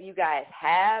program that you guys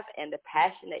have and the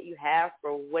passion that you have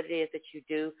for what it is that you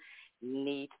do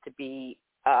needs to be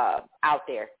out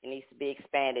there. It needs to be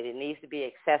expanded. It needs to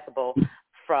be accessible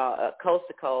from coast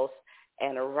to coast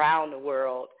and around the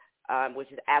world,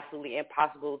 which is absolutely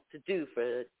impossible to do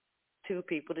for two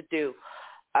people to do.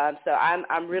 So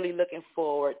I'm really looking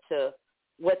forward to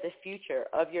what the future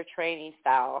of your training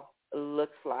style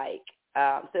looks like.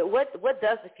 So what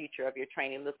does the future of your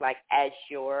training look like as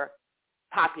your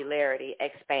popularity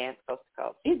expands coast to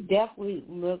coast? It definitely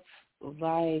looks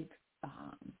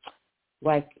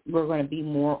like we're going to be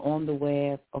more on the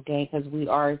web, okay? Because we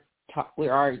are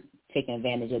taking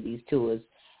advantage of these tools.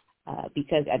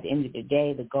 Because at the end of the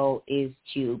day, the goal is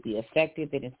to be effective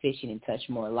and efficient and touch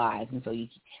more lives. And so you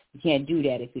can't do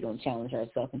that if we don't challenge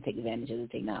ourselves and take advantage of the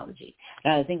technology.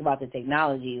 Now, the thing about the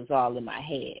technology is all in my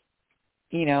head.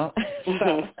 So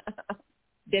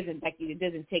it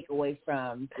doesn't take away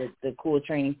from the cool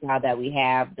training style that we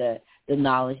have, the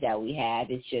knowledge that we have.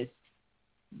 It's just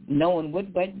knowing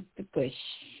what buttons to push.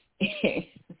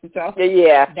 So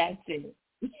yeah, that's it.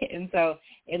 And so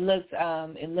it looks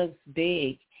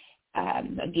big.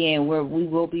 Again, we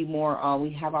will be more on.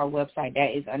 We have our website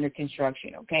that is under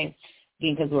construction. Okay,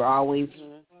 again, because we're always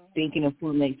thinking of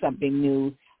putting something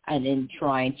new and then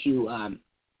trying to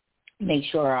make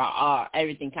sure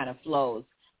everything kind of flows.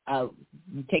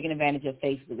 Taking advantage of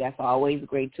Facebook, that's always a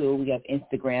great tool. We have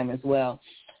Instagram as well.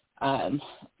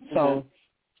 So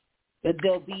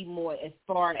there'll be more as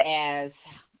far as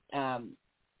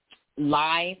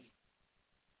live,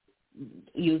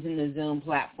 using the Zoom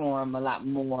platform a lot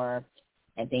more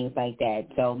and things like that.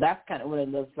 So that's kind of what it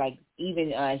looks like.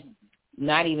 Even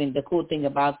not even the cool thing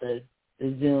about the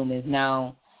Zoom is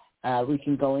now we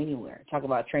can go anywhere. Talk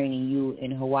about training you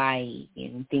in Hawaii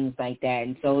and things like that.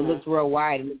 And so it looks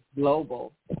worldwide. It looks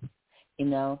global,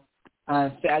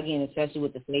 So again, especially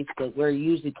with the Facebook, we're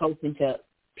usually coaching to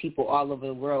people all over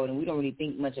the world, and we don't really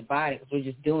think much about it because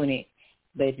we're just doing it.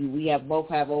 But if we both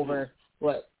have over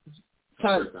 1,000,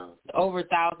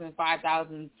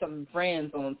 5,000 some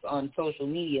friends on social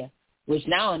media, which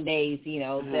nowadays,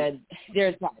 that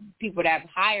there's people that have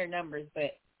higher numbers,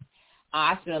 but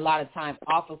I spend a lot of time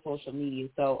off of social media,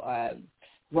 so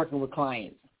working with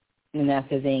clients, and that's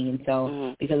the thing. And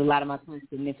so because a lot of my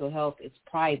clients with mental health is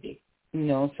private,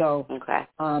 so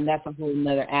that's a whole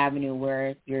another avenue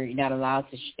where you're not allowed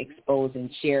to expose and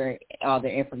share all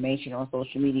their information on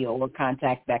social media or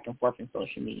contact back and forth in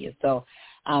social media. So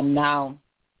now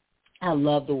I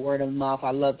love the word of mouth.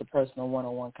 I love the personal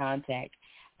one-on-one contact.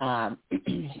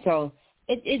 So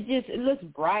it looks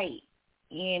bright,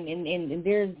 and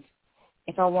there's,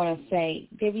 if I want to say,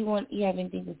 baby, you have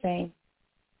anything to say?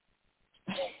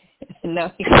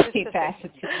 No, he passed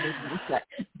it to me.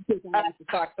 I have to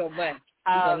talk so much.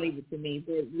 He's going to leave it to me.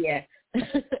 But yeah.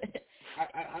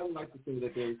 I would like to say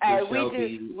that there's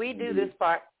we do this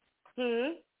part.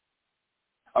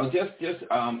 Oh, just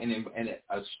and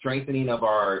a strengthening of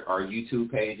our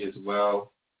YouTube page as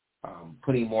well.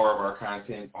 Putting more of our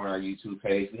content on our YouTube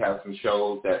page. We have some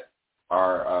shows that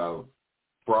are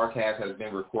broadcast has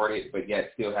been recorded, but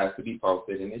yet still has to be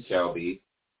posted, and it shall be,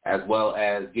 as well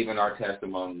as giving our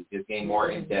testimony, just getting more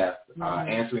in-depth,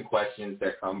 answering questions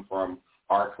that come from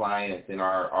our clients and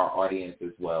our audience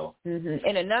as well.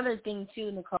 And another thing,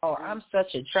 too, Nicole, I'm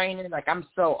such a trainer. Like, I'm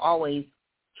so always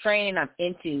training. I'm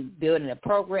into building a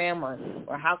program or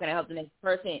how can I help the next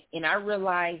person. And I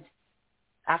realized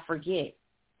I forget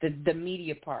the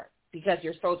media part. Because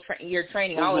you're you're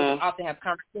training. I always often have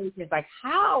conversations like,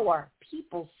 how are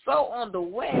people so on the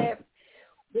web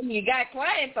when you got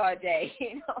clients all day?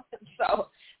 So,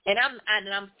 and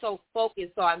I'm so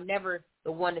focused, so I'm never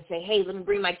the one to say, hey, let me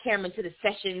bring my camera to the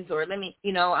sessions, or let me,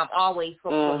 I'm always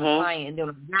focused on the client. And then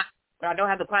when I don't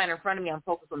have the client in front of me, I'm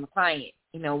focused on the client.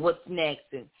 What's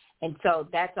next, and so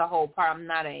that's a whole part. I'm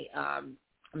not a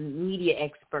media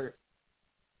expert,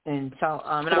 and so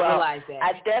and I realize that.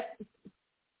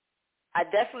 I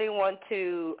definitely want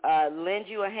to lend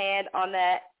you a hand on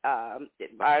that.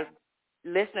 Our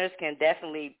listeners can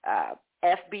definitely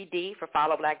FBD for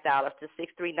Follow Black Dollars to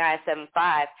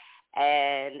 63975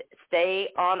 and stay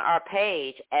on our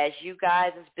page as you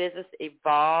guys' business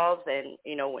evolves, and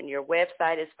when your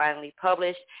website is finally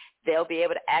published, they'll be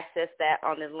able to access that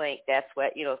on the link. That's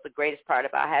what it's the greatest part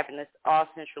about having this all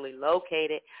centrally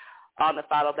located on the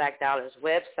Follow Black Dollars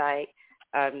website.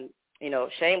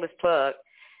 Shameless plug.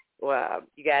 Well,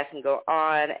 you guys can go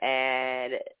on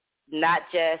and not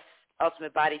just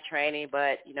Ultimate Body Training,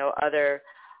 but, other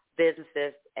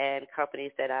businesses and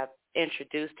companies that I've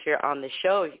introduced here on the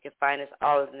show. You can find us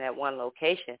all in that one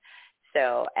location.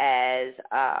 So as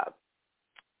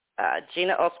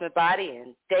Gina Ultimate Body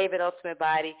and David Ultimate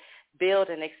Body build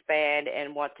and expand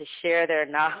and want to share their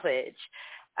knowledge,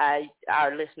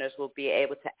 our listeners will be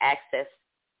able to access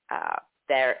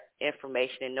their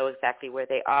information and know exactly where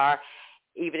they are.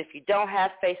 Even if you don't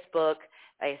have Facebook,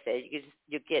 like I said,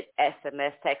 you get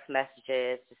SMS text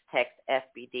messages. Just text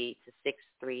FBD to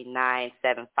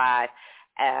 63975.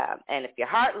 And if your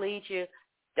heart leads you,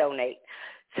 donate.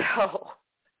 So,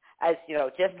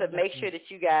 just to make sure that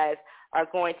you guys are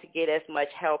going to get as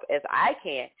much help as I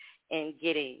can in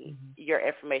getting your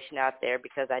information out there,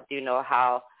 because I do know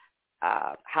how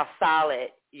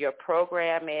solid your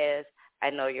program is. I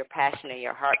know your passion and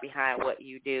your heart behind what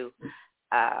you do.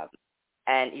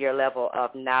 And your level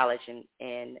of knowledge in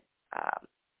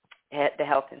the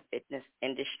health and fitness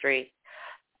industry.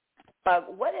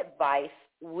 But what advice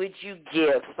would you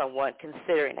give someone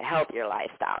considering a healthier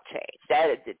lifestyle change?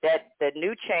 That the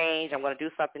new change, I'm going to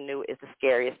do something new, is the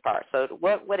scariest part. So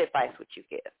what advice would you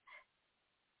give?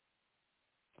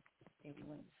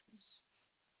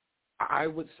 I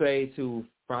would say to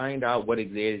find out what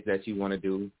it is that you want to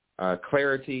do.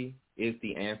 Clarity is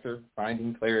the answer.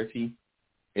 Finding clarity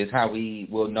is how we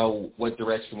will know what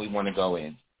direction we want to go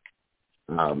in.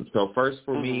 So first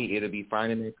for me, it'll be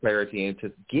finding that clarity. And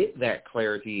to get that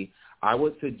clarity, I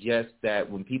would suggest that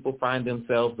when people find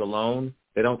themselves alone,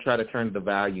 they don't try to turn the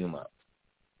volume up.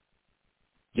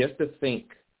 Just to think,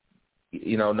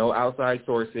 no outside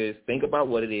sources. Think about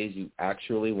what it is you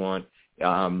actually want.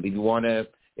 If you want to,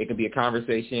 it could be a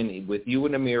conversation with you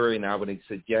in the mirror, and I would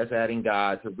suggest adding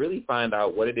God to really find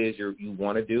out what it is you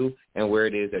want to do and where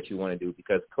it is that you want to do.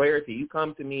 Because clarity, you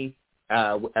come to me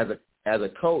as a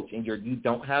coach and you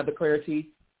don't have the clarity,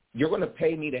 you're going to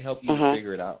pay me to help you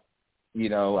figure it out.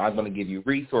 I'm going to give you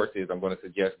resources. I'm going to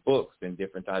suggest books and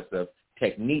different types of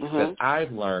techniques that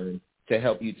I've learned to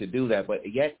help you to do that. But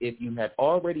yet, if you had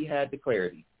already had the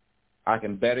clarity, I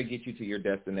can better get you to your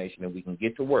destination, and we can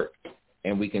get to work,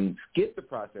 and we can skip the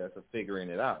process of figuring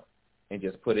it out and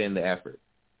just put in the effort.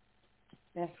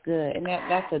 That's good, and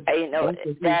that is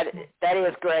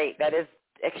great. That is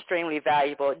extremely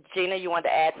valuable. Gina, you want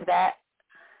to add to that?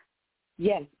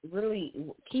 Yes, really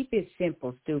keep it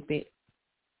simple, stupid.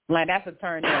 Like that's a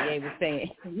term that they was saying.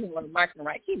 You want to mark them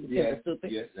right. Keep it simple,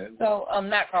 stupid. Yes, so I'm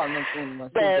not calling them anyone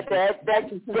stupid.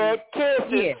 That kiss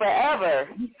is forever.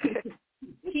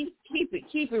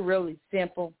 keep it really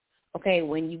simple. Okay,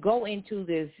 when you go into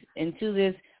this,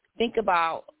 think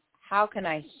about how can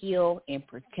I heal and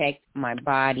protect my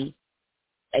body.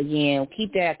 Again,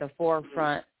 keep that at the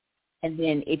forefront. And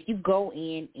then if you go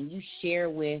in and you share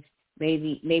with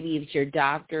maybe it's your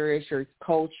doctor, it's your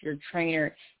coach, your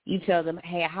trainer, you tell them,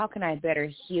 hey, how can I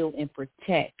better heal and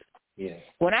protect? Yeah.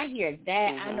 When I hear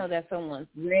that, I know that someone's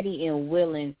ready and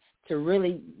willing to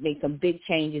really make some big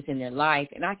changes in their life,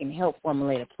 and I can help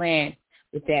formulate a plan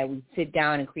with that. We sit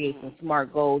down and create some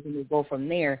SMART goals, and we go from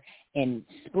there and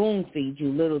spoon feed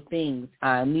you little things,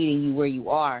 meeting you where you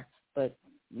are. But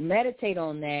meditate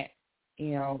on that,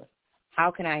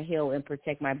 how can I heal and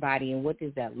protect my body, and what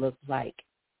does that look like?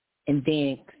 And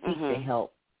then seek the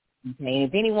help. Okay? And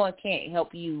if anyone can't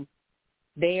help you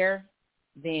there,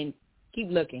 then keep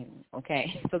looking,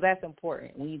 okay? So that's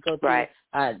important. When you go through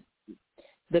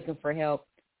looking for help,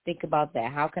 think about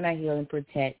that. How can I heal and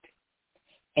protect?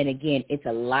 And, again, it's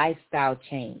a lifestyle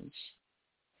change.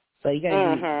 So you're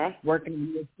going to be working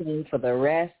on this thing for the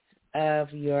rest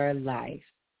of your life.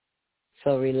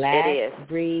 So relax,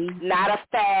 breathe. Not a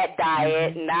fad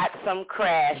diet, not some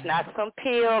crash, not some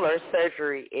pill or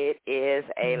surgery. It is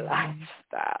a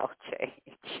lifestyle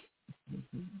change.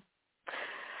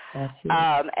 That's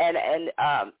it. And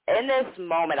in this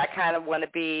moment, I kind of want to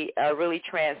be really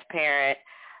transparent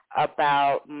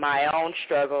about my own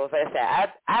struggles. Like I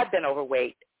said, I've been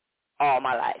overweight all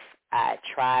my life. I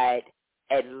tried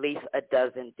at least a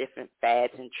dozen different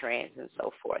fads and trends and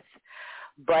so forth.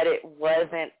 But it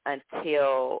wasn't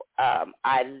until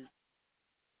I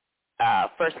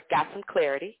first got some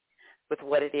clarity with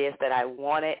what it is that I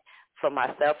wanted for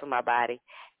myself and my body,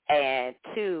 and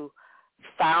two,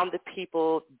 found the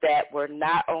people that were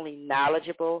not only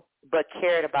knowledgeable but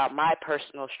cared about my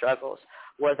personal struggles,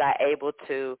 was I able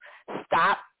to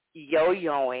stop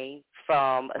yo-yoing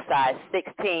from a size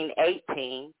 16,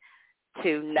 18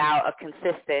 to now a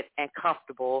consistent and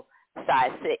comfortable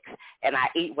size 6, and I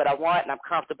eat what I want and I'm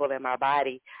comfortable in my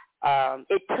body.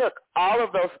 It took all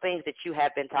of those things that you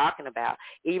have been talking about,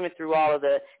 even through all of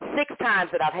the 6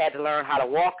 times that I've had to learn how to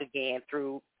walk again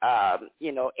through,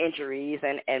 injuries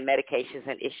and medications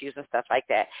and issues and stuff like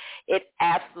that. It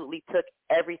absolutely took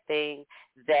everything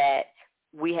that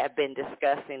we have been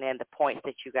discussing and the points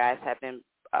that you guys have been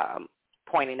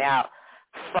pointing out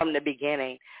from the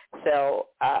beginning. So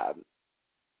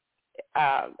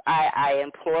I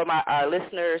implore our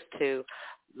listeners to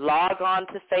log on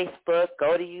to Facebook,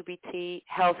 go to UBT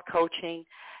Health Coaching.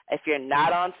 If you're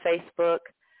not on Facebook,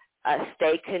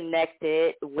 stay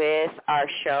connected with our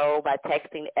show by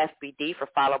texting FBD for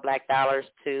Follow Black Dollars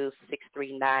to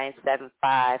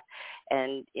 63975,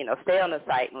 and stay on the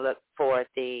site and look for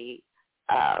the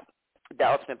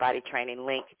Ultimate Body Training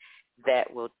link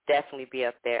that will definitely be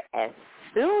up there as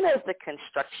soon as the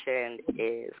construction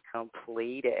is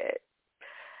completed.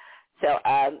 So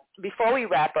before we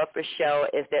wrap up the show,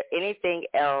 is there anything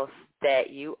else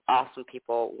that you awesome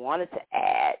people wanted to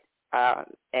add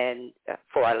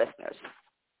for our listeners?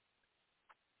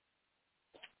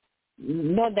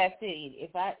 No, that's it.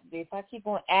 If I keep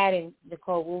on adding,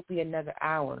 Nicole, we'll be another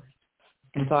hour.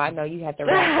 And so I know you have to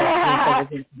wrap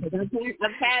up.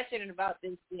 I'm passionate about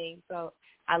this thing, so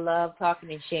I love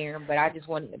talking and sharing. But I just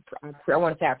wanted to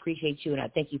say I appreciate you, and I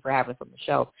thank you for having us on the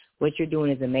show. What you're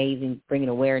doing is amazing, bringing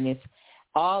awareness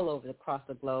all over across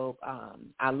the globe.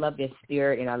 I love your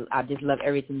spirit, and I just love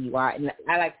everything you are. And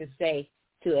I like to say,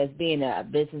 too, as being a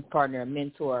business partner, a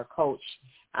mentor, a coach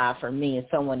for me, and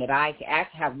someone that I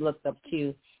actually have looked up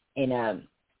to, and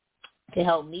to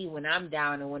help me when I'm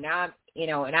down and when I'm,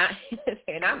 and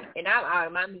I'm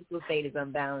my mental state is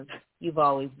unbalanced. You've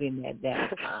always been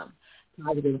that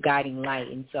positive guiding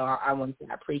light, and so I want to say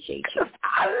I appreciate you.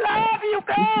 I love you,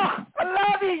 girl. I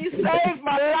love you. You saved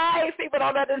my life. People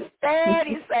don't understand.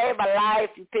 You saved my life.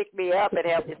 You picked me up and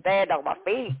helped me stand on my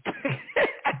feet.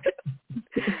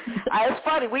 It's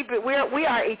funny. We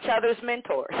are each other's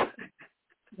mentors.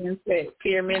 That's it.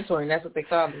 Peer mentoring. That's what they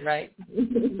call me, right?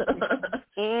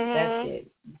 Mm-hmm. That's it.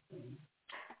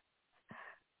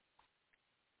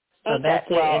 So that's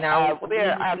it. And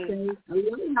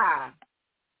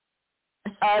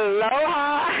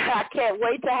Aloha. I can't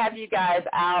wait to have you guys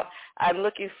out. I'm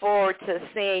looking forward to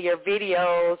seeing your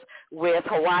videos with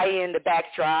Hawaii in the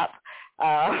backdrop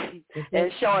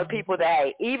and showing people that,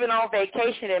 hey, even on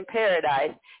vacation in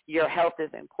paradise, your health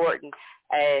is important.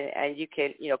 And you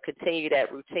can, continue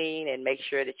that routine and make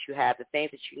sure that you have the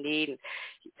things that you need.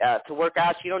 And, to work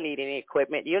out, you don't need any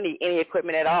equipment. You don't need any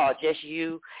equipment at all, just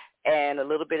you and a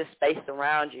little bit of space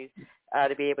around you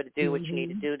to be able to do what you need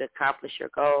to do to accomplish your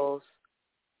goals.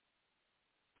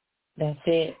 That's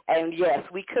it. And yes,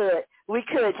 we could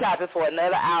chat it for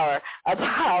another hour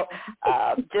about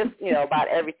about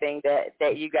everything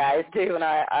that you guys do, and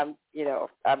I'm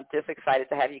just excited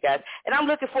to have you guys, and I'm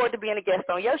looking forward to being a guest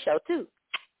on your show too.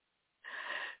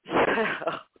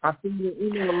 I'll send you an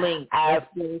email link.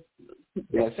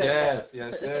 Yes.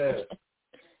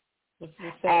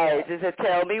 Hey, just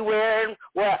tell me where.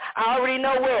 Well, I already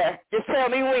know where. Just tell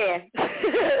me when.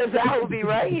 I will be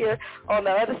right here on the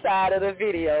other side of the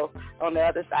video, on the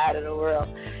other side of the world.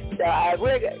 So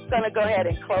we're going to go ahead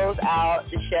and close out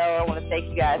the show. I want to thank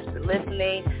you guys for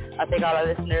listening. I thank all our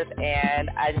listeners, and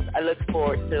I look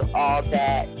forward to all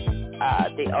that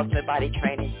the Ultimate Body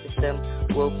Training System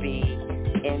will be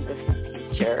in the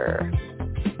future.